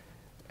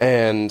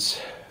 And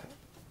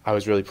I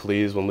was really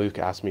pleased when Luke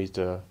asked me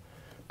to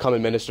come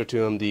administer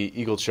to him the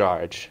Eagle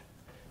Charge.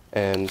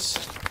 And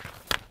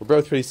we're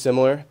both pretty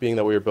similar, being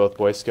that we were both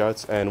Boy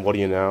Scouts, and what do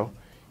you know?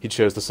 He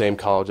chose the same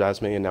college as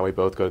me, and now we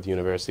both go to the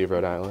University of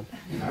Rhode Island.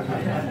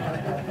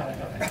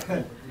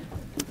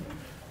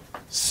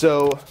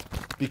 So,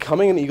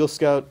 becoming an Eagle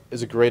Scout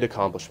is a great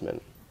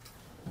accomplishment.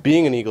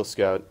 Being an Eagle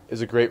Scout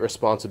is a great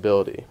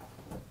responsibility.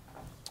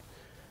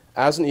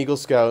 As an Eagle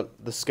Scout,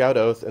 the Scout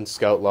Oath and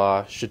Scout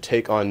Law should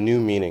take on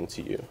new meaning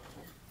to you.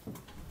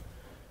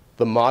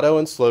 The motto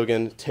and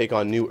slogan take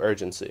on new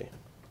urgency.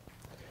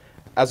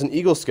 As an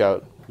Eagle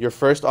Scout, your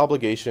first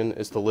obligation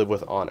is to live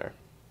with honor.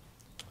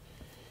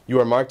 You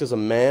are marked as a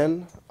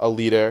man, a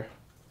leader.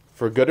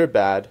 For good or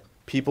bad,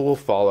 people will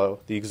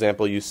follow the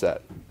example you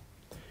set.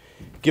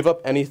 Give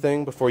up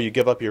anything before you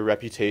give up your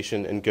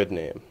reputation and good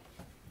name.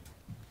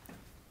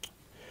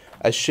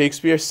 As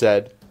Shakespeare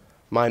said,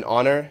 "Mine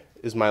honor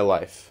is my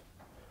life.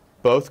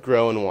 Both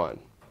grow in one.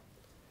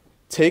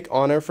 Take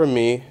honor from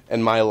me,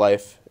 and my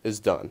life is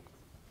done."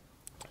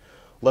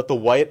 Let the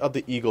white of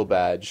the Eagle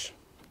badge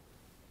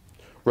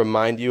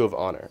remind you of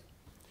honor.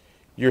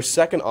 Your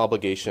second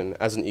obligation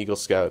as an Eagle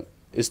Scout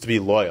is to be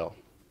loyal.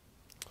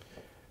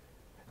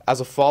 As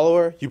a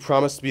follower, you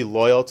promise to be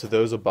loyal to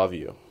those above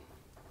you.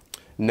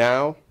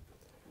 Now,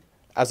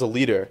 as a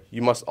leader,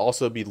 you must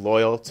also be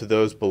loyal to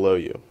those below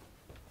you,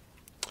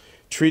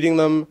 treating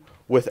them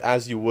with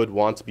as you would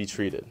want to be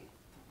treated.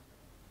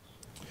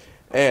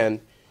 And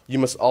you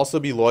must also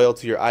be loyal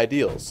to your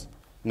ideals,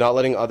 not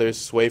letting others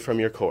sway from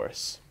your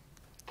course.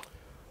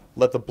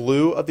 Let the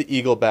blue of the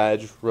Eagle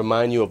badge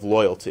remind you of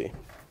loyalty.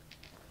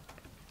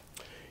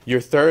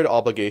 Your third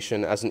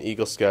obligation as an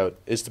Eagle Scout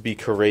is to be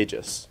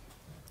courageous.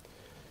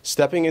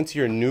 Stepping into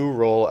your new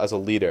role as a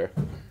leader,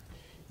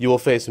 you will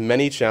face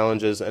many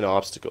challenges and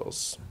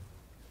obstacles.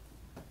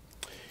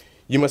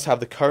 You must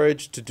have the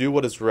courage to do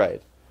what is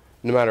right,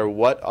 no matter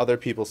what other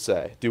people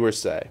do or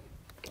say.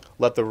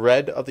 Let the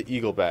red of the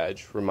Eagle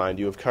badge remind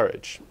you of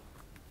courage.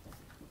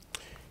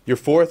 Your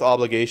fourth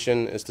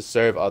obligation is to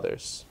serve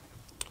others.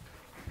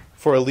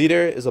 For a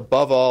leader is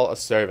above all a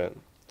servant.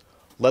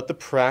 Let the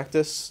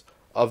practice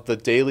of the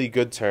daily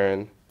good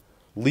turn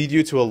lead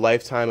you to a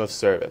lifetime of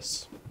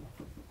service.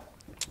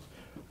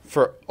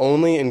 For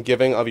only in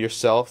giving of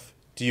yourself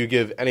do you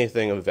give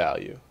anything of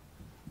value.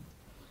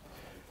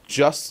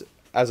 Just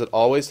as it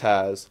always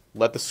has,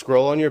 let the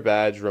scroll on your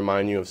badge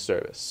remind you of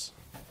service.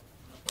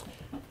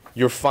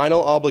 Your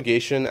final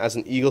obligation as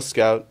an Eagle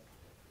Scout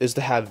is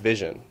to have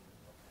vision.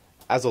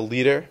 As a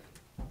leader,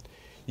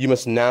 you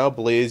must now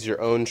blaze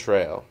your own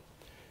trail.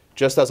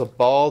 Just as a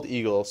bald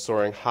eagle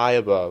soaring high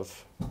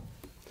above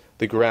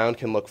the ground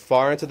can look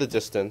far into the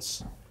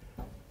distance,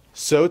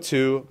 so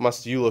too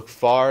must you look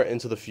far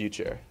into the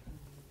future.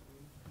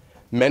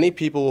 Many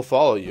people will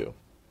follow you.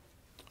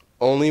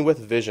 Only with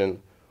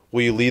vision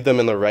will you lead them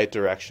in the right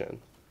direction.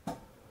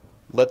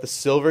 Let the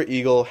silver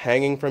eagle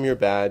hanging from your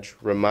badge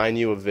remind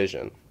you of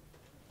vision.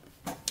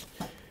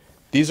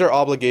 These are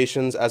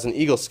obligations as an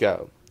Eagle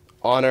Scout: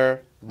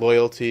 honor,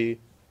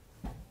 loyalty,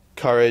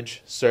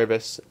 courage,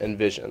 service, and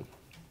vision.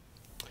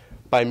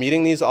 By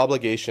meeting these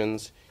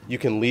obligations, you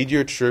can lead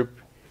your troop,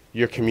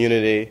 your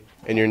community,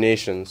 and your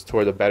nations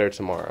toward a better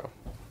tomorrow.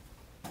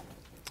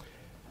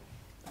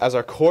 As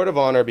our Court of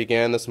Honor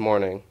began this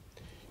morning,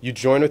 you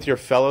joined with your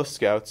fellow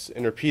Scouts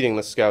in repeating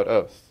the Scout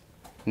Oath.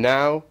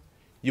 Now,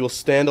 you will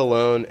stand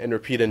alone and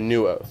repeat a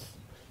new oath,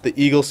 the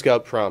Eagle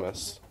Scout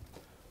Promise.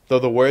 Though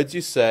the words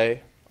you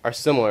say are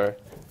similar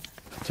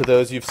to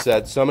those you've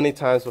said so many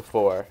times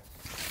before,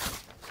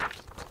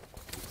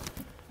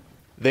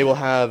 they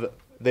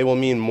will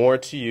mean more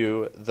to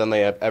you than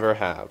they ever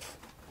have.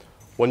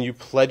 When you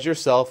pledge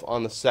yourself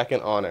on the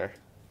second honor,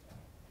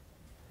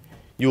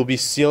 You will be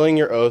sealing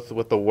your oath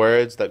with the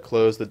words that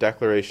close the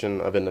Declaration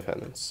of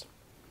Independence.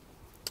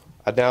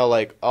 I'd now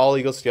like all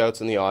Eagle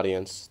Scouts in the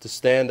audience to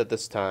stand at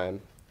this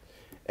time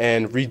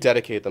and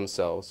rededicate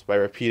themselves by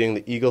repeating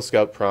the Eagle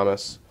Scout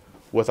promise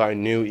with our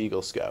new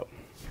Eagle Scout.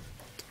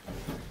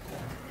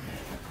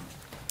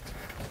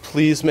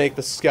 Please make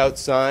the Scout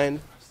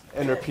sign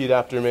and repeat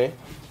after me.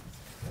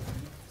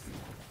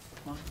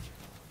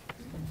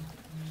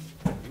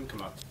 You can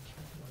come up.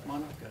 Come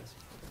on up, guys.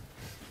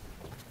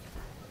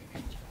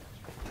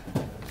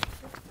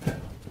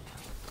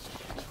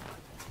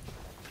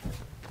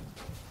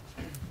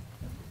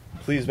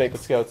 Please make the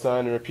Scout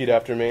sign and repeat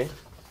after me.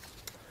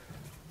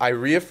 I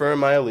reaffirm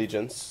my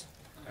allegiance.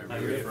 I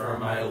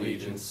reaffirm my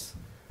allegiance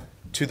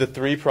to the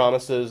three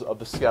promises of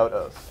the Scout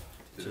Oath.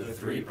 to the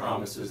three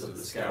promises of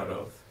the Scout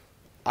Oath.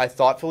 I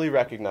thoughtfully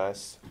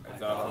recognize I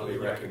thoughtfully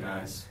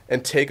recognize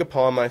and take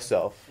upon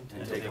myself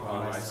and take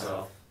upon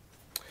myself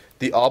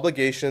the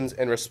obligations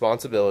and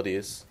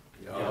responsibilities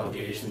the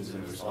obligations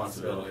and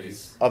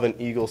responsibilities of an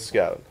Eagle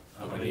Scout.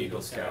 of an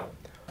Eagle Scout.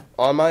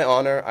 On my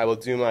honor, I will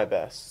do my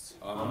best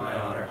On my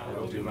honor, I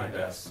will do my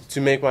best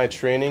to make my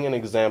training an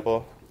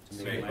example,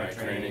 to make my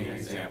training an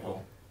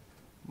example,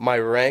 my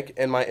rank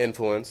and my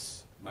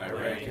influence my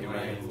rank and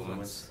my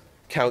influence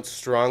count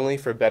strongly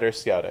for better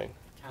scouting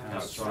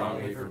count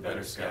strongly for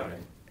better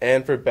scouting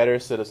and for better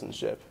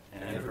citizenship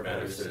and for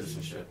better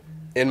citizenship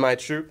in my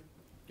troop,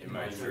 in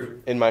my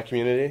troop, in my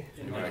community,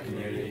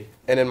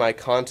 and in my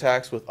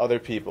contacts with other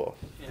people.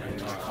 and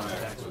in my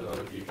contacts with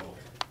other people.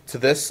 To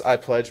this, I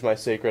pledge my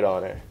sacred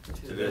honor.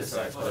 To this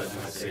I pledge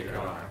my sacred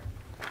honor.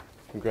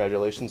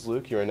 Congratulations,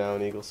 Luke. You are now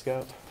an Eagle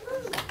Scout.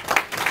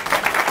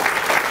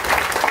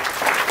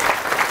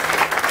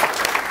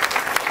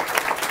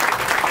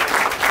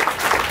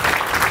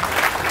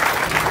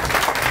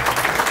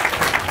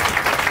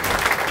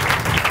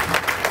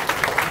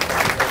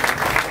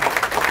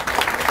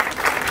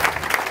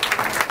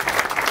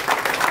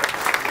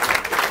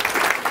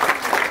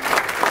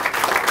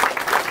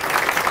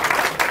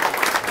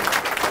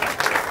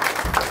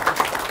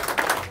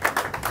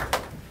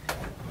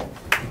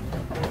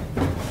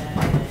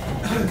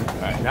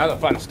 All right, now the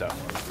fun stuff.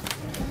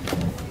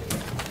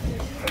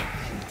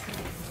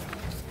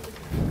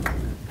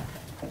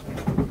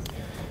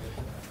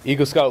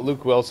 Eagle Scout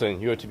Luke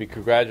Wilson, you are to be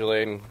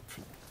congratulated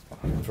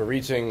for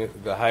reaching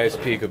the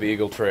highest peak of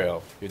Eagle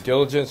Trail. Your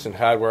diligence and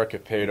hard work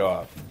have paid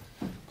off.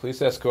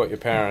 Please escort your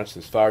parents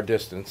this far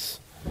distance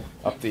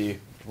up the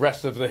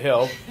rest of the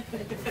hill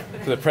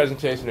for the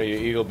presentation of your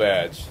Eagle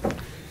Badge.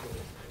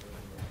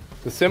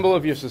 The symbol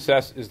of your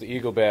success is the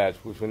Eagle Badge,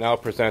 which we now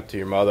present to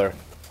your mother.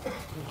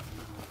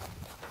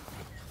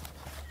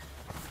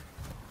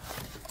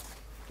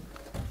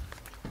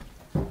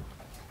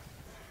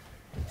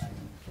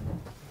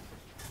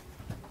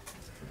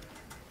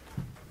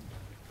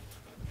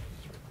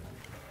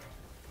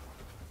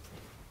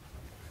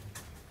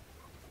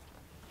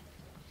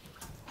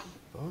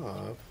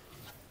 Bob.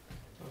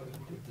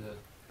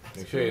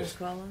 Make sure you,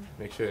 Colin?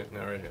 make sure, no,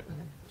 right here.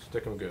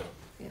 Stick them good.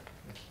 Yeah.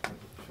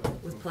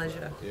 With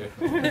pleasure. Yeah.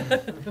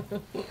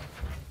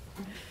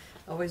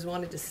 Always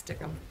wanted to stick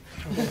them.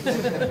 I've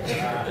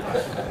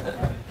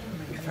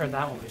heard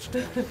that one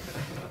before.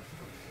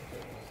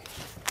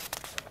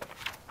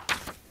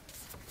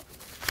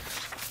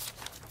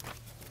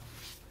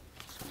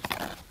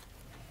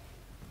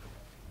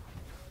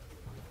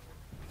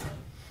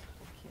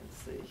 Can't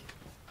see.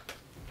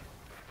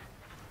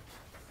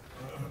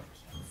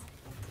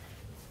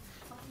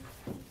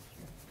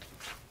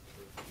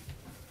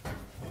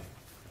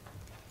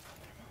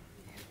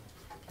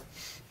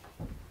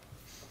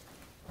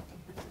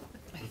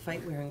 I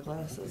fight wearing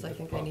glasses. I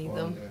think I need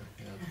them.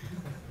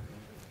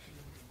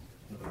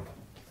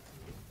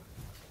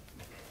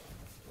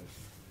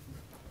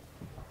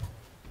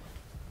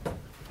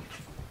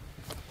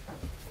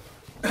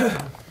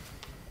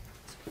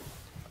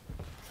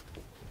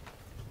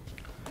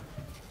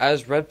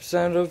 As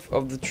representative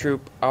of the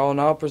troop, I will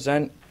now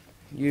present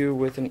you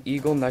with an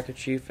eagle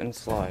neckerchief and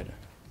slide.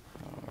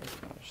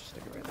 I'll just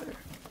stick it right there.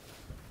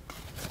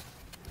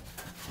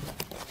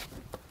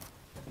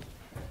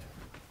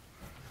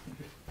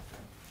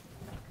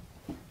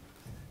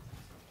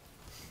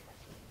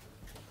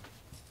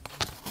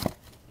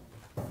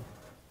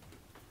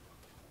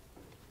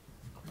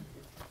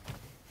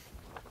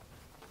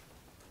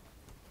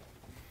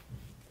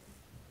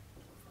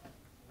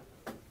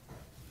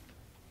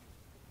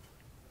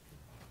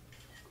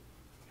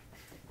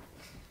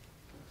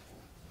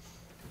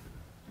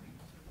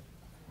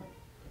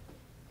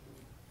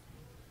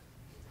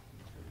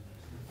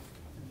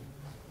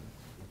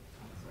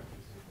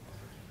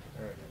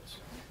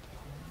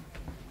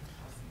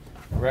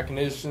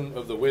 Recognition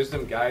of the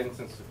wisdom, guidance,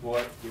 and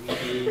support given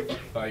to you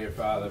by your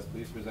father,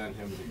 please present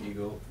him with the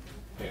Eagle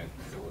pin.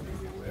 So we'll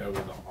give you there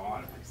with the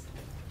honor.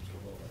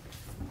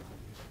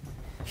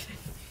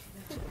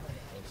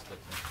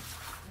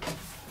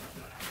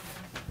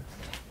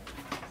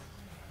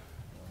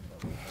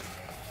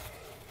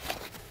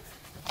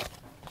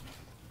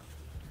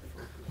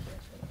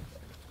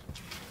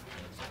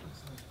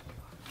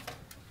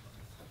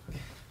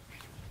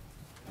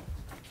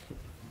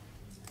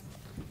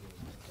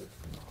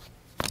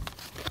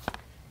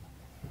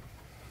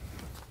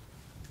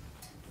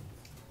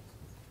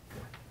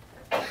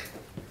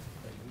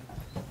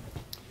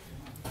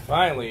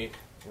 Finally,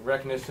 in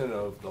recognition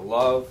of the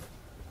love,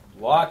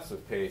 lots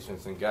of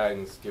patience and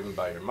guidance given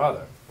by your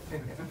mother,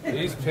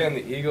 please pin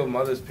the Eagle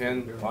Mother's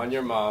pin on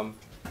your mom.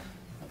 It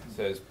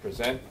says,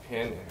 present,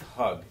 pin, and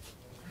hug.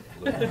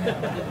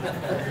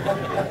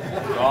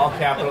 All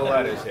capital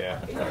letters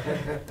here.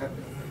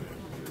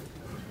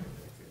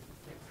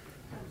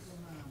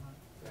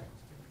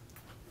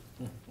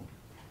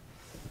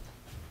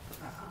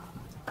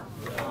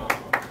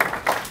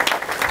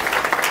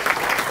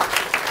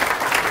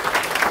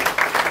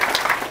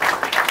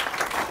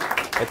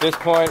 At this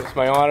point, it's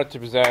my honor to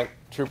present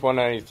Troop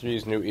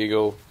 193's new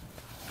Eagle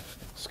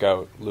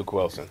Scout, Luke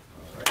Wilson.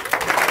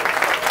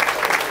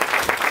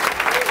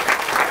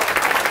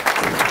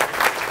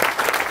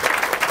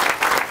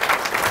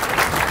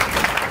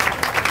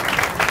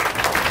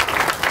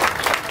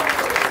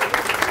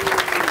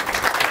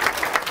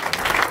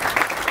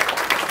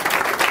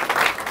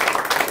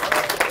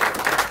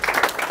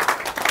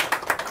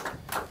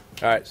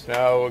 All right, so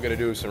now we're going to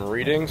do some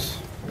readings.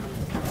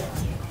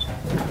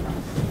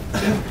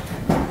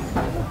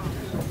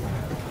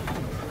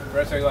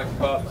 First, I'd like to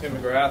call up Tim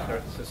McGrath, our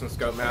Assistant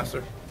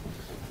Scoutmaster.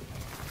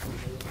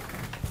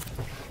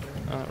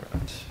 All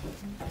right.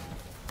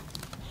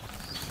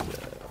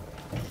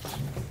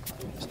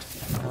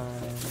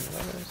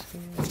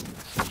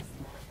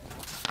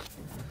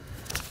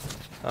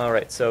 All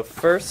right, so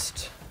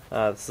first,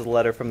 this is a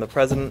letter from the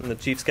President and the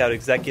Chief Scout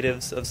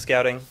Executives of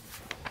Scouting.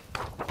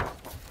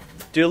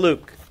 Dear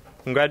Luke,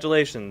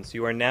 congratulations,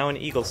 you are now an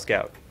Eagle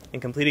Scout. In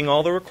completing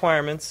all the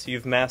requirements,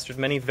 you've mastered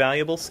many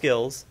valuable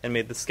skills and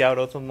made the Scout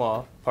Oath and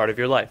Law part of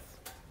your life.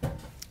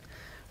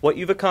 What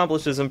you've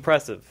accomplished is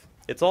impressive.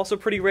 It's also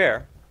pretty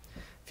rare.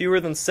 Fewer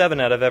than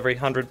 7 out of every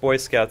 100 Boy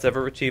Scouts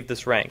ever achieved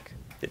this rank.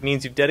 It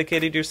means you've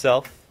dedicated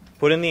yourself,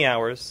 put in the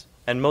hours,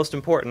 and most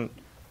important,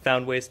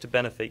 found ways to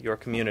benefit your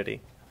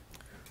community.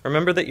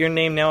 Remember that your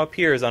name now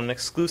appears on an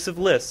exclusive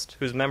list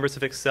whose members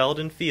have excelled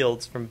in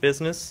fields from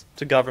business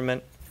to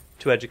government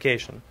to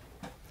education.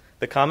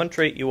 The common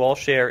trait you all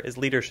share is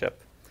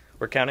leadership.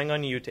 We're counting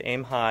on you to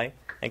aim high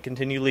and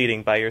continue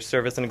leading by your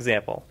service and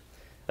example.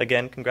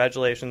 Again,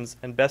 congratulations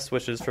and best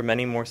wishes for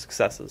many more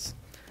successes.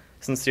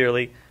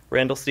 Sincerely,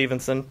 Randall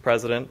Stevenson,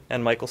 President,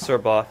 and Michael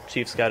Serbaugh,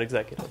 Chief Scout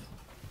Executive.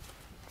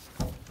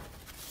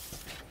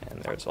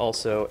 And there's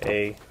also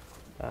a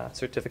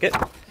certificate.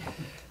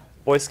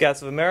 Boy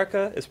Scouts of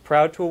America is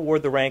proud to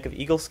award the rank of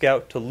Eagle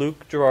Scout to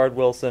Luke Gerard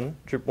Wilson,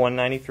 Troop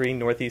 193,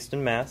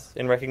 Northeastern Mass,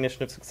 in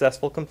recognition of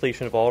successful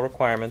completion of all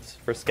requirements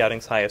for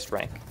Scouting's highest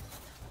rank.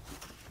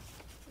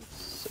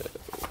 So,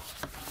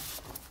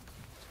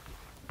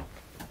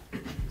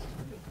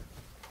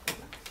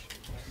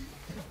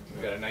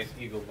 we got a nice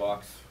Eagle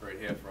box right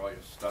here for all your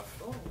stuff,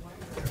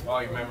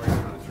 all your memories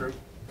from the troop.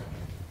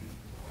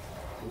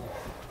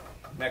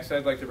 Next,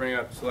 I'd like to bring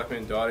up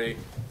Selectman Dottie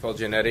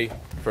Fulginetti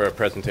for a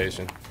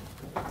presentation.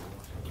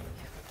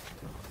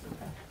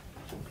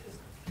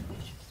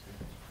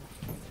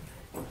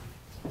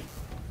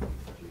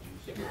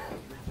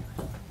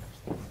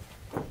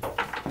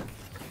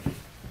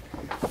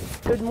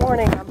 Good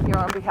morning. I'm here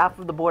on behalf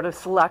of the Board of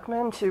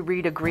Selectmen to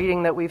read a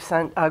greeting that we've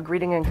sent,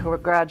 greeting and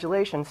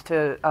congratulations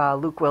to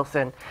Luke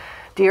Wilson.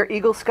 Dear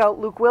Eagle Scout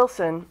Luke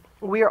Wilson,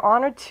 we are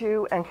honored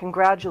to and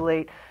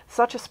congratulate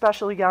such a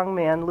special young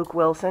man, Luke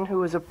Wilson,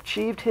 who has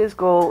achieved his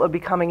goal of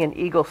becoming an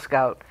Eagle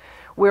Scout.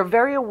 We're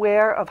very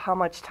aware of how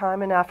much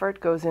time and effort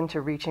goes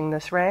into reaching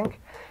this rank,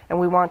 and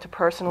we want to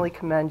personally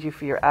commend you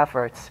for your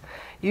efforts.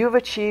 You have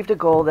achieved a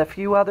goal that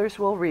few others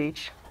will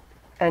reach,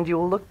 and you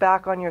will look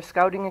back on your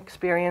scouting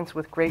experience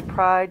with great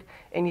pride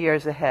in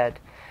years ahead.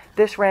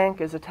 This rank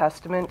is a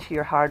testament to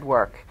your hard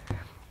work.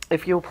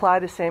 If you apply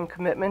the same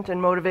commitment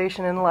and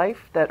motivation in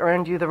life that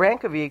earned you the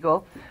rank of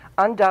Eagle,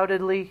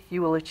 undoubtedly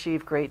you will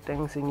achieve great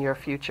things in your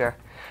future.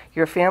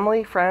 Your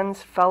family,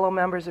 friends, fellow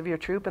members of your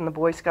troop, and the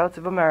Boy Scouts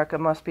of America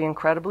must be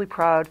incredibly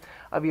proud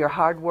of your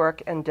hard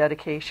work and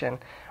dedication.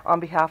 On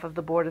behalf of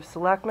the Board of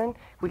Selectmen,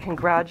 we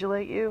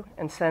congratulate you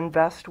and send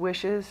best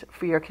wishes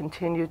for your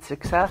continued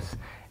success.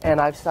 And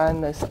I've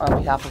signed this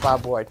on behalf of our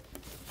board.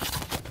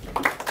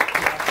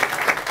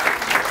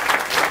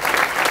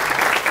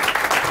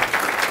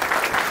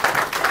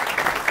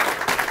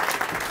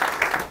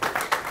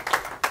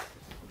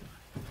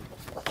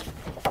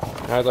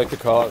 Now I'd like to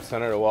call out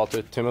Senator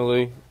Walter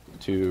Timmerly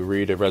to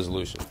read a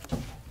resolution.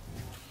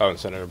 Oh, and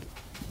Senator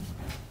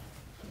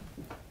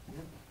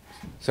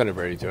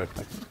Brady too.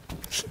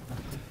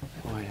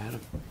 Boy,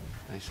 Adam,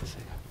 nice to see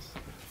you.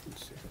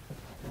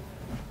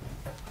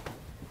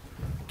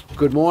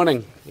 Good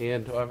morning,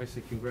 and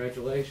obviously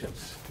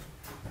congratulations.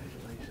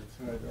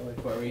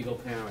 Congratulations to our Eagle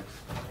parents.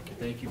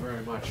 Thank you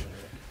very much.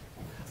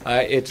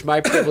 It's my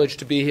privilege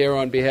to be here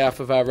on behalf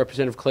of our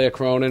Representative Claire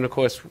Cronin, of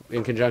course,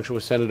 in conjunction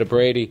with Senator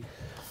Brady,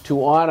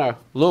 to honor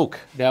Luke.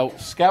 Now,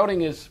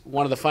 Scouting is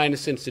one of the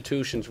finest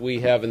institutions we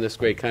have in this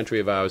great country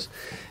of ours,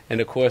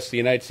 and of course, the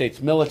United States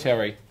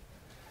military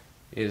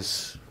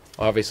is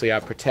obviously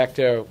our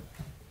protector,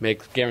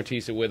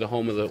 guarantees that we're the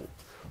home of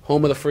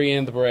the free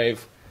and the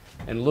brave.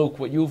 And Luke,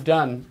 what you've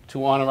done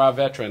to honor our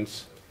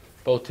veterans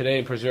both today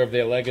and preserve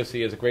their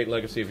legacy as a great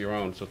legacy of your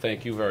own. So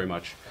thank you very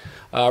much.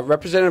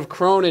 Representative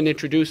Cronin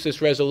introduced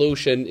this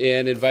resolution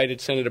and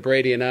invited Senator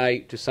Brady and I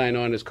to sign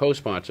on as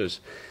co-sponsors.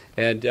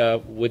 And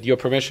with your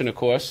permission, of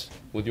course,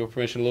 with your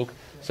permission, Luke,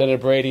 Senator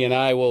Brady and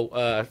I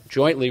will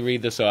jointly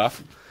read this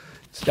off.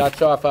 It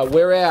starts off,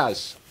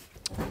 whereas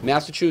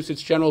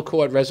Massachusetts General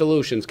Court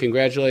resolutions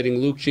congratulating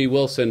Luke G.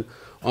 Wilson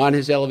on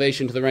his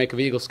elevation to the rank of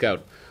Eagle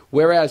Scout.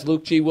 Whereas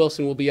Luke G.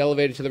 Wilson will be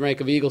elevated to the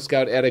rank of Eagle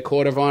Scout at a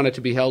Court of Honor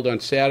to be held on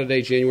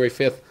Saturday, January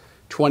 5th,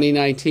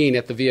 2019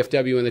 at the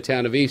VFW in the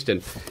town of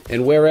Easton.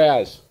 And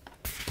whereas...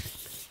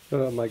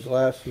 Got my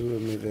glasses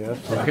with me there.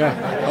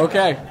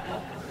 Okay.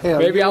 Yeah,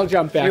 Maybe I'll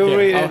jump back you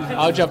read in. it.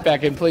 I'll jump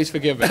back in. Please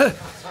forgive me.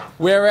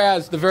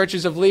 Whereas the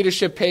virtues of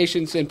leadership,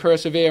 patience, and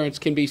perseverance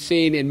can be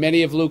seen in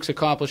many of Luke's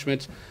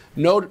accomplishments,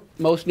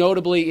 most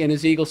notably in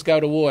his Eagle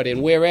Scout Award.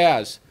 And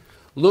whereas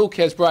Luke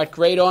has brought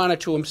great honor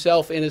to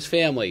himself and his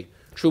family,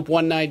 Troop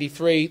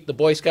 193, the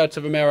Boy Scouts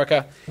of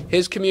America,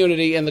 his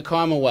community, and the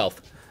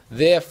Commonwealth.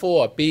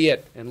 Therefore, be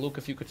it, and Luke,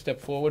 if you could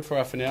step forward for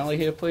our finale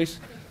here, please.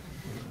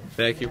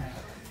 Thank you.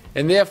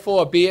 And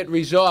therefore, be it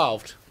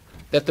resolved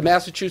that the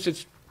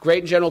Massachusetts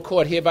Great and General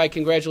Court hereby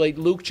congratulate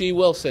Luke G.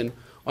 Wilson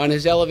on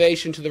his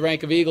elevation to the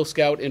rank of Eagle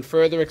Scout and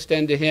further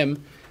extend to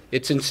him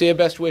its sincere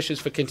best wishes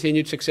for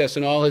continued success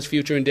in all his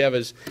future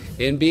endeavors.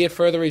 And be it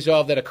further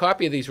resolved that a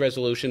copy of these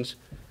resolutions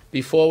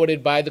be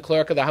forwarded by the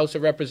Clerk of the House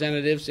of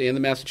Representatives and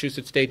the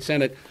Massachusetts State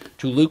Senate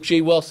to Luke G.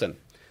 Wilson.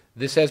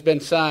 This has been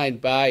signed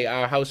by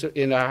our House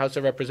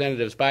of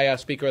Representatives by our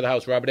Speaker of the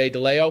House, Robert A.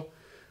 DeLeo,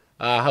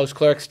 House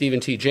Clerk Stephen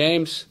T.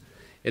 James.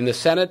 In the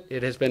Senate,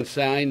 it has been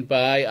signed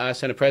by our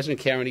Senate President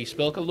Karen E.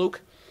 Spilka,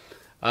 Luke,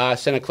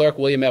 Senate Clerk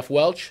William F.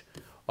 Welch,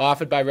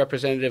 offered by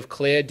Representative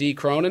Claire D.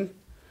 Cronin,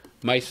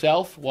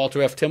 myself,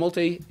 Walter F.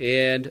 Timilty,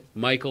 and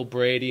Michael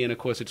Brady. And, of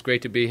course, it's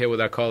great to be here with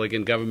our colleague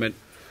in government,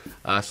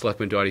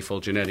 Selectman Dottie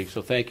Fulgenetti.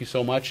 So thank you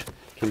so much.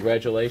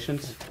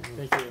 Congratulations.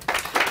 Thank you.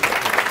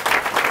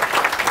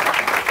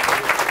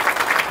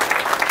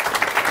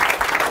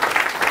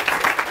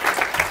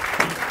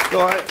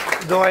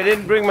 Though I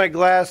didn't bring my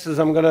glasses,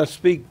 I'm going to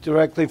speak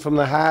directly from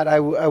the heart. I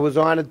was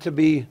honored to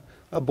be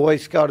a Boy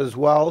Scout as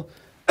well.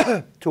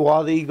 To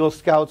all the Eagle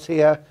Scouts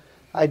here,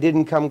 I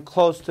didn't come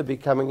close to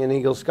becoming an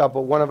Eagle Scout,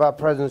 but one of our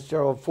presidents,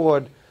 Gerald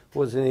Ford,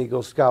 was an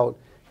Eagle Scout.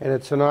 And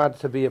it's an honor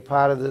to be a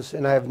part of this,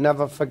 and I have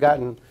never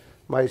forgotten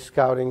my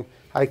scouting.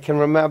 I can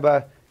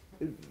remember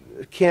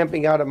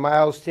camping out at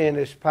Miles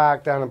Standish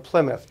Park down in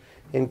Plymouth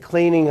and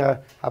cleaning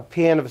a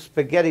pan of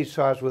spaghetti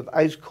sauce with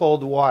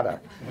ice-cold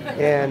water.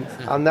 And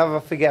I'll never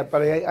forget,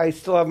 but I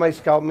still have my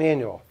Scout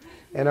manual.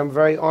 And I'm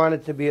very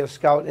honored to be a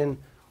Scout, and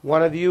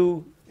one of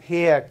you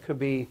here could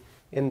be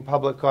in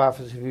public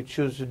office if you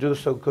choose to do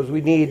so, because we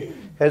need,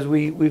 as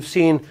we've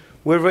seen,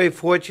 we're very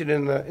fortunate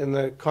in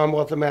the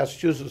Commonwealth of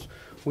Massachusetts.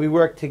 We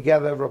work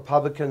together,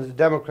 Republicans and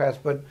Democrats,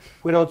 but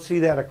we don't see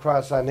that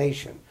across our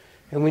nation.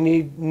 And we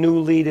need new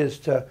leaders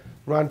to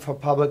run for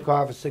public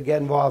office to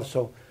get involved.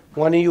 So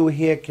one of you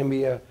here can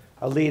be a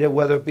leader,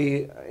 whether it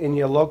be in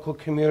your local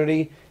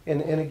community.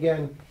 And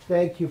again,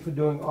 thank you for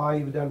doing all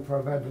you've done for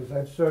our veterans.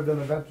 I've served on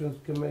the Veterans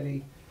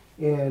Committee,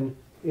 and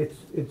it's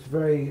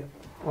very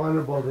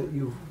honorable that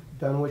you've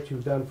done what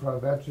you've done for our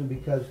veterans,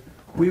 because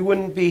we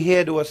wouldn't be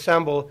here to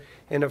assemble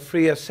in a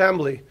free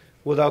assembly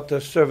without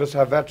the service of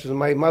our veterans.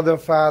 My mother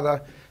and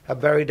father are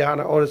buried down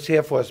at Otis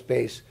Air Force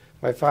Base.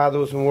 My father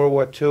was in World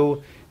War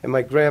II, and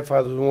my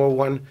grandfather was in World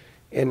War I,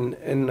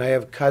 and I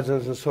have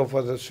cousins and so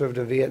forth that served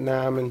in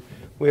Vietnam, and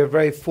we are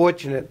very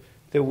fortunate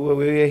that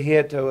we're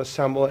here to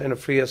assemble in a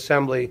free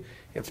assembly,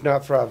 if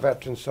not for our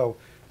veterans. So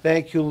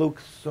thank you, Luke,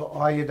 for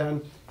all you've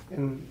done,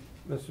 and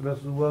Mr. and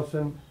Mrs.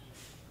 Wilson,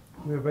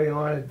 we're very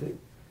honored that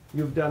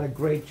you've done a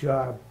great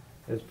job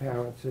as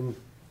parents, and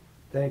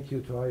thank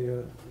you to all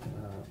your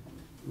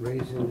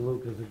raising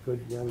Luke as a good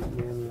young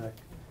man in that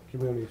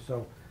community.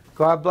 So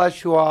God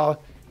bless you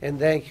all, and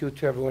thank you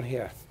to everyone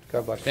here.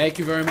 God bless you. Thank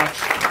you very much.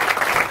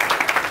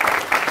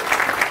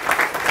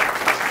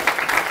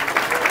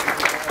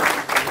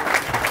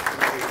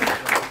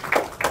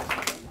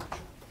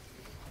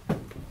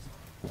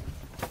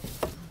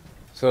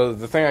 So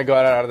the thing I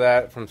got out of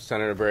that from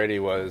Senator Brady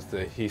was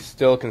that he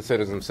still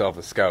considers himself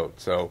a Scout.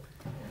 So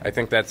I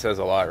think that says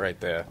a lot right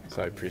there.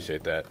 So I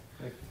appreciate that.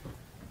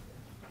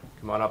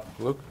 Come on up,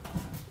 Luke.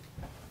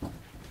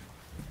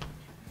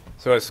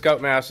 So as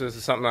Scoutmaster, this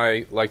is something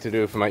I like to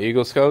do for my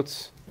Eagle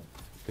Scouts.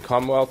 The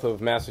Commonwealth of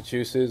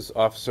Massachusetts,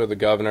 Officer of the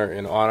Governor,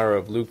 in honor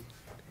of Luke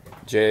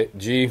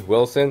G.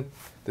 Wilson.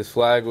 This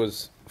flag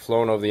was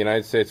flown over the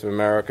United States of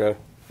America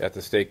at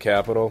the state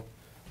capitol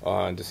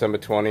on December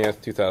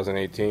 20th,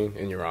 2018,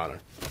 in your honor.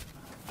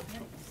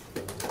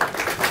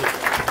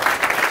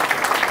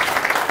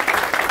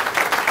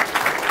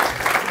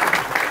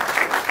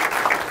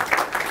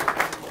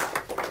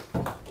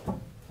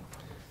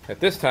 At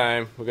this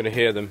time, we're going to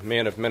hear the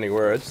man of many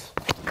words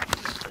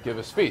give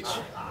a speech.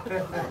 You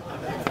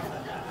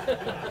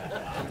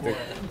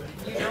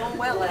know him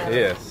well, Adam.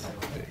 Yes.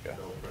 There you go.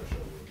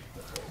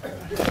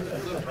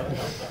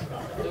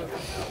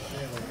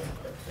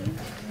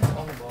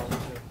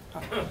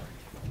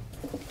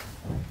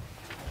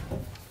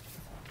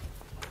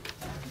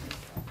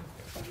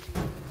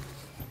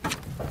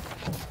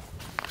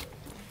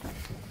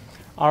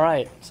 All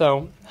right,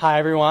 so hi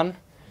everyone.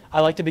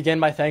 I'd like to begin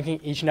by thanking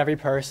each and every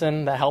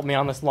person that helped me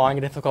on this long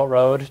and difficult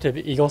road to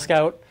be Eagle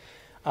Scout.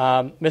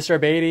 Mr.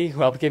 Abatey, who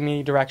helped give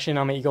me direction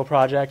on the Eagle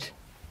project.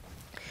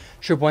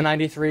 Troop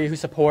 193, whose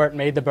support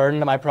made the burden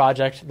of my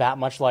project that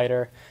much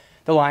lighter.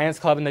 The Lions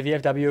Club and the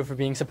VFW for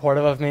being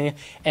supportive of me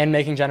and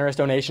making generous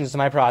donations to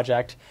my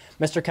project.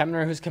 Mr.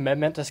 Kempner, whose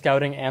commitment to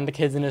scouting and the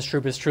kids in his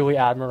troop is truly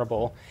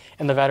admirable.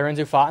 And the veterans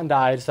who fought and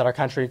died so that our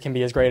country can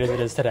be as great as it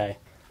is today.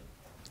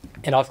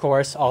 And of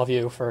course, all of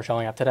you for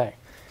showing up today.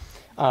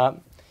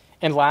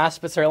 And last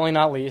but certainly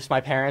not least,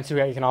 my parents, who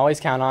I can always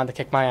count on to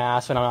kick my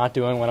ass when I'm not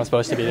doing what I'm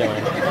supposed to be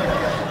doing.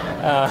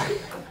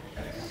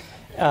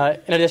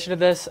 In addition to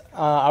this,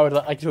 I would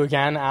like to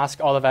again ask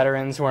all the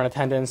veterans who are in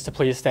attendance to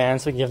please stand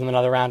so we can give them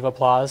another round of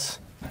applause.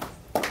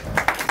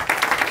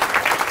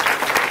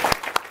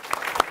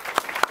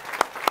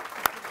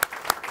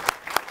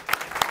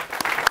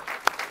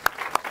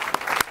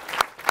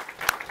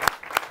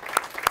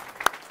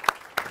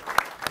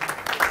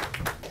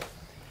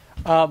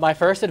 My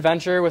first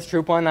adventure with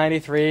Troop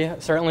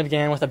 193 certainly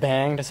began with a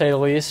bang, to say the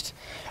least.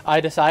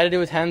 I decided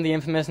to attend the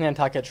infamous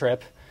Nantucket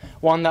trip,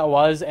 one that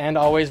was and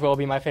always will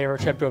be my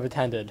favorite trip to have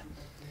attended.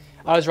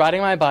 I was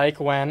riding my bike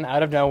when,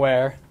 out of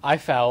nowhere, I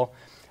fell,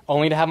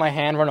 only to have my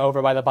hand run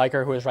over by the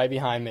biker who was right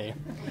behind me.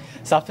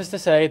 Suffice to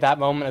say, that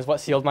moment is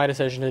what sealed my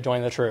decision to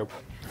join the troop.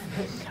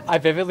 I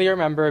vividly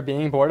remember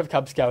being bored of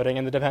Cub Scouting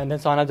and the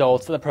dependence on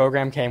adults that the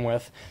program came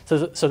with, so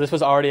this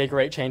was already a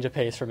great change of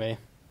pace for me.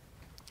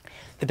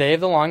 The day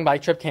of the long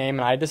bike trip came,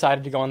 and I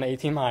decided to go on the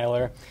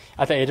 18-miler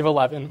at the age of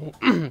 11,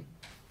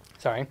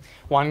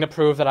 wanting to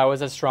prove that I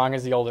was as strong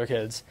as the older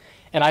kids.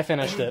 And I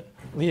finished it,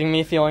 leaving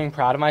me feeling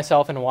proud of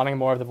myself and wanting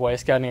more of the Boy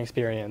Scouting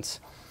experience.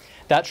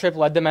 That trip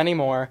led to many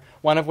more,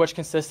 one of which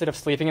consisted of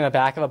sleeping in the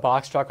back of a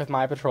box truck with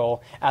my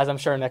patrol, as I'm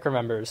sure Nick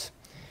remembers.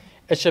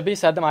 It should be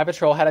said that my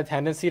patrol had a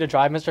tendency to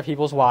drive Mr.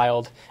 Peoples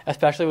wild,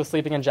 especially with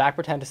sleeping in Jack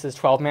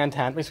Portentis' 12-man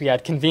tent, because we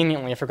had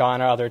conveniently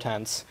forgotten our other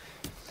tents.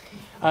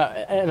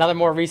 Another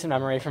more recent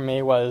memory for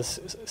me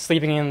was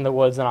sleeping in the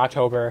woods in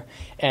October,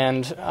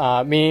 and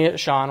me,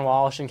 Sean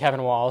Walsh, and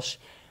Kevin Walsh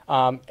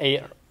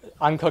ate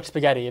uncooked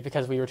spaghetti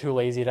because we were too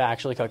lazy to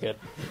actually cook it.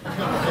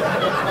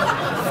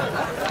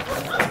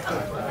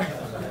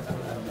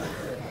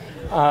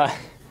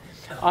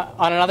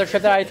 On another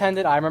trip that I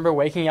attended, I remember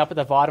waking up at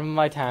the bottom of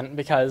my tent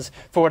because,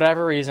 for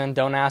whatever reason,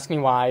 don't ask me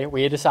why,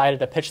 we had decided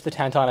to pitch the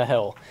tent on a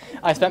hill.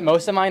 I spent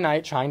most of my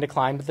night trying to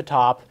climb to the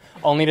top,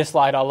 only to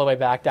slide all the way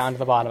back down to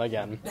the bottom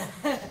again.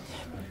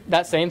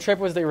 That same trip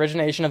was the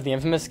origination of the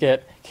infamous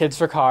skit, Kids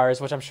for Cars,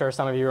 which I'm sure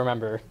some of you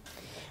remember.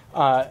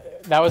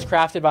 That was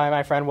crafted by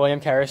my friend William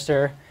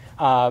Carrister,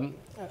 a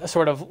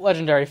sort of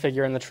legendary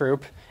figure in the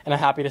troop, and I'm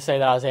happy to say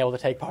that I was able to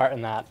take part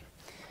in that.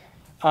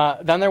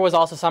 Then there was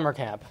also summer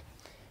camp,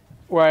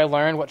 where I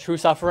learned what true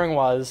suffering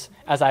was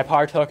as I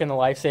partook in the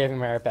life-saving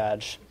merit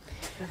badge.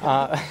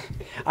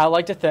 I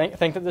like to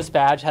think that this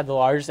badge had the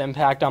largest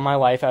impact on my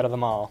life out of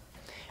them all.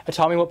 It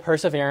taught me what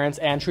perseverance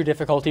and true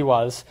difficulty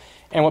was,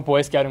 and what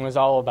Boy Scouting was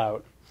all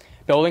about.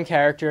 Building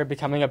character,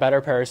 becoming a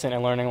better person,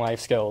 and learning life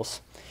skills.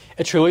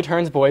 It truly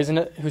turns boys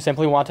who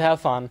simply want to have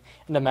fun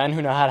into men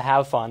who know how to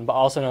have fun, but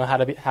also know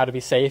how to be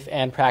safe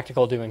and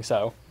practical doing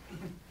so.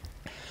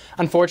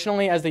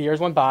 Unfortunately, as the years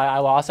went by, I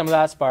lost some of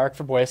that spark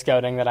for Boy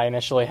Scouting that I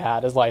initially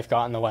had as life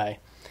got in the way.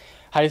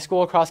 High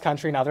school, cross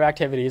country, and other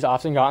activities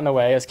often got in the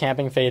way as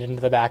camping faded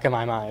into the back of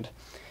my mind.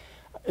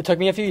 It took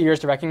me a few years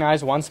to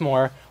recognize once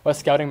more what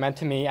Scouting meant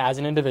to me as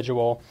an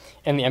individual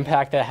and the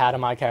impact that it had on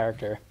my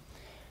character.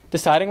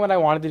 Deciding what I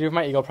wanted to do with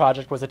my Eagle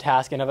project was a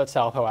task in of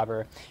itself,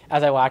 however,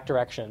 as I lacked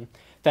direction.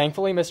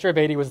 Thankfully, Mr.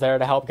 Abatey was there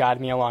to help guide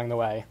me along the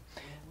way.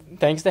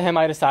 Thanks to him,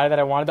 I decided that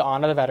I wanted to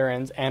honor the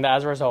veterans and,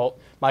 as a result,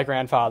 my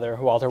grandfather,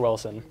 Walter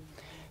Wilson.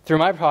 Through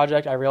my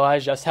project, I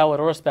realized just how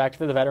little respect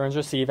that the veterans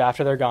receive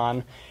after they're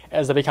gone,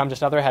 as they become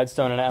just another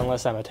headstone in an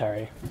endless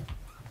cemetery.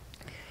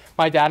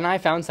 My dad and I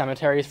found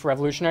cemeteries for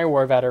Revolutionary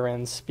War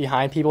veterans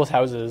behind people's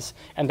houses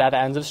and at the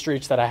ends of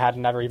streets that I had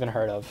never even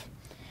heard of.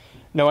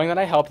 Knowing that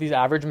I helped these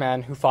average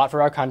men who fought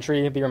for our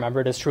country be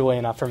remembered is truly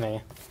enough for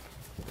me.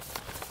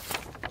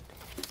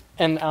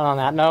 And on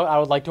that note, I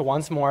would like to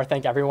once more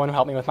thank everyone who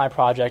helped me with my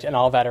project and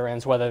all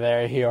veterans, whether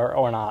they're here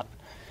or not.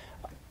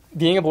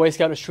 Being a Boy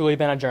Scout has truly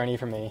been a journey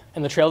for me,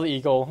 and the Trail to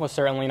Eagle was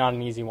certainly not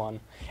an easy one.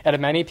 It had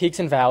many peaks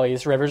and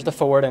valleys, rivers to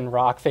ford, and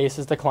rock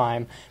faces to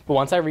climb, but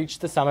once I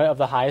reached the summit of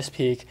the highest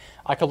peak,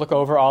 I could look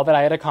over all that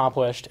I had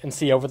accomplished and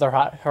see over the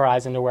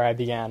horizon to where I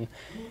began.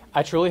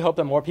 I truly hope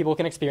that more people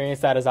can experience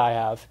that as I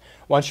have.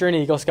 Once you're an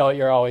Eagle Scout,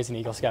 you're always an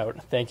Eagle Scout.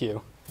 Thank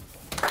you.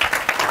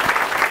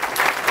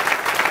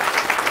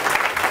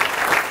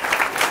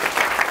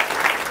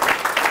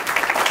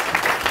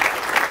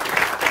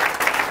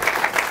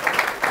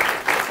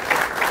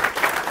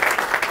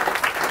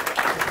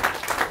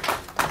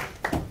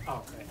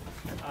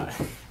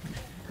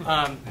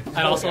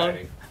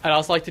 I'd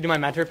also like to do my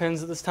mentor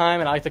pins at this time,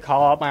 and I'd like to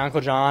call out my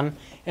Uncle John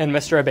and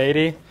Mr.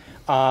 Abatey,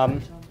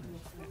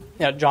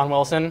 John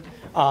Wilson.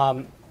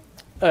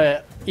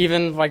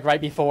 Even like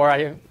right before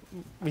I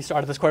we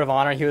started this Court of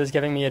Honor, he was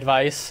giving me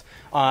advice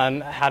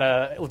on how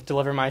to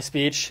deliver my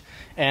speech,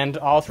 and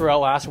all throughout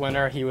last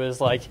winter, he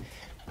was like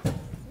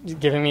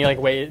giving me like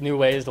new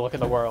ways to look at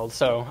the world.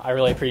 So I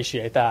really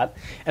appreciate that.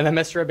 And then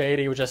Mr.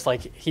 Abatey was just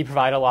like, he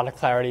provided a lot of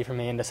clarity for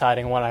me in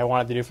deciding what I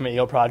wanted to do for my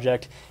Eagle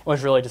project. It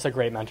was really just a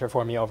great mentor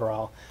for me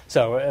overall.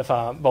 So if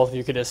both of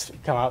you could just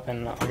come up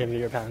and I'll give you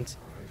your pens.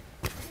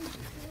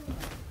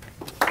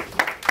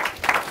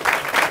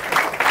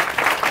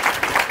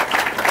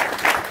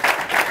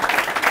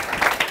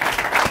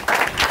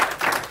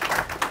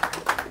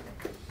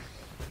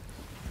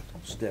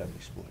 Stab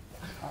me, sport.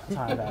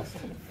 Try my best.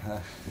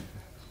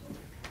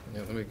 Yeah,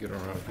 let me get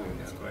around doing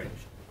that.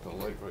 The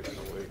light right in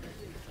the way.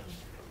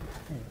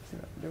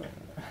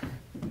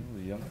 You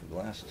were young for the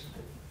last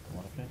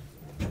one of them.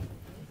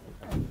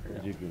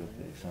 You did good up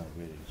there. You sounded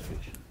great at your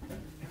speech.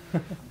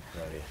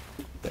 Right here.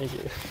 Thank you.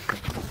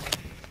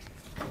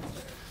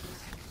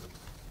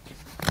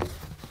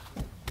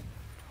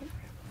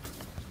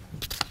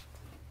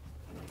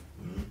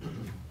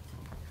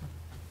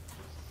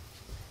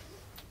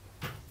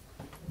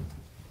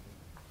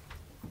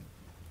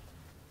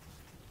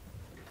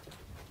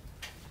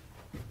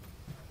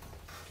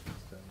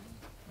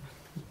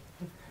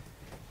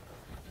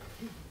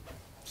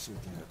 Same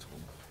thing I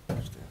told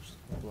him. Stabs.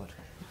 Blood.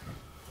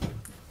 Get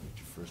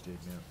your first aid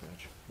man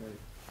badge.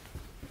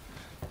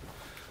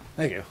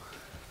 Thank you.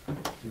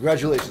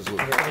 Congratulations, Luke.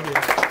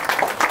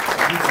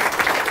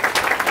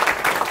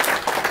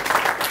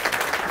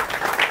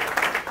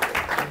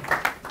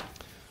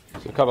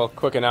 So a couple of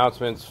quick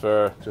announcements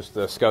for just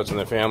the scouts and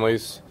their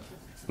families.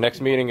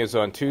 Next meeting is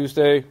on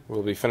Tuesday.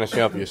 We'll be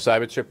finishing up your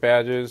cyber trip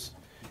badges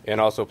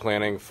and also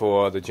planning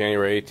for the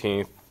January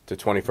 18th to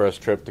 21st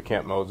trip to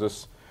Camp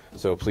Moses.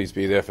 So please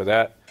be there for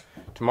that.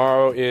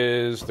 Tomorrow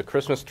is the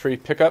Christmas tree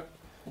pickup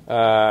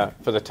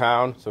for the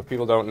town. So if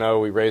people don't know,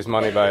 we raise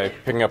money by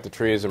picking up the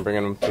trees and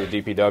bringing them to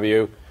the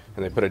DPW,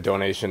 and they put a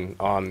donation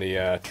on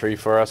the tree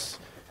for us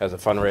as a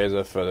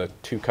fundraiser for the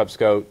 2 Cub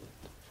Scout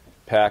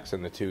packs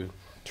and the 2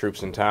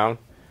 troops in town.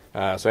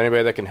 So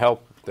anybody that can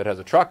help that has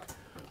a truck,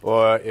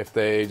 or if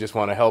they just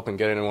want to help and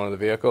get in one of the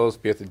vehicles,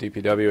 be at the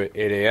DPW at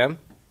 8 a.m.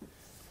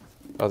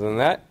 Other than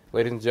that,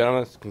 ladies and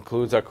gentlemen, this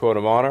concludes our Court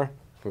of Honor.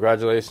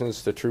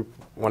 Congratulations to Troop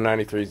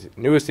 193's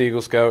newest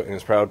Eagle Scout and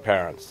his proud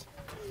parents.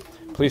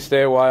 Please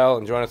stay a while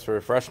and join us for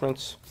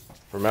refreshments.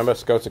 Remember,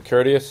 Scouts are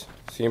courteous.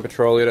 Senior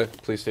Patrol Leader,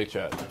 please take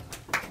charge.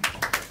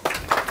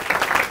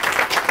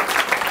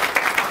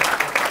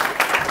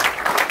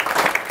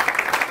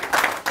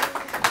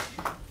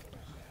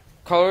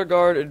 Color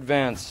Guard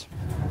advance.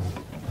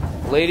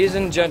 Ladies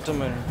and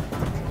gentlemen,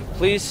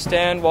 please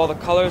stand while the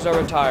colors are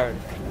retired.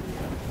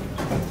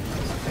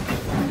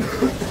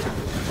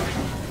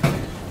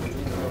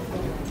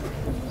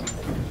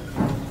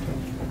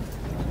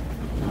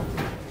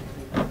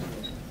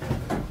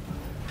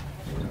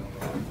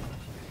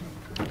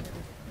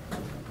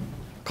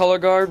 Color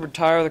Guard,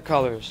 retire the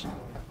colors.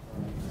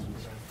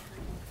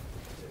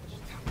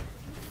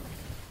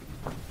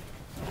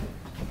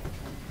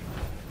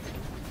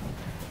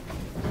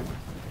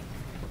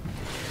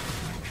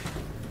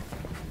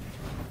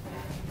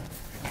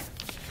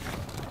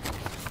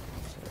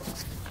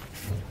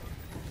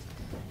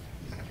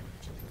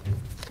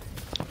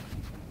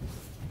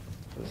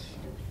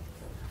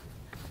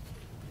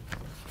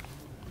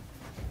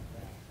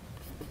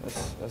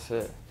 That's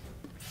it.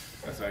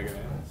 That's how I gotta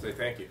say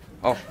thank you.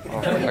 Oh,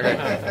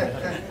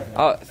 okay.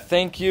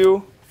 Thank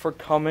you for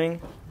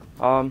coming.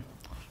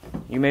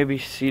 You may be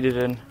seated,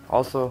 and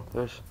also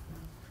there's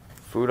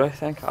food, I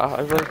think.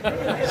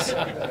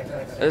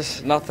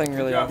 There's nothing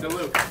really. Dr.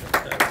 Luke.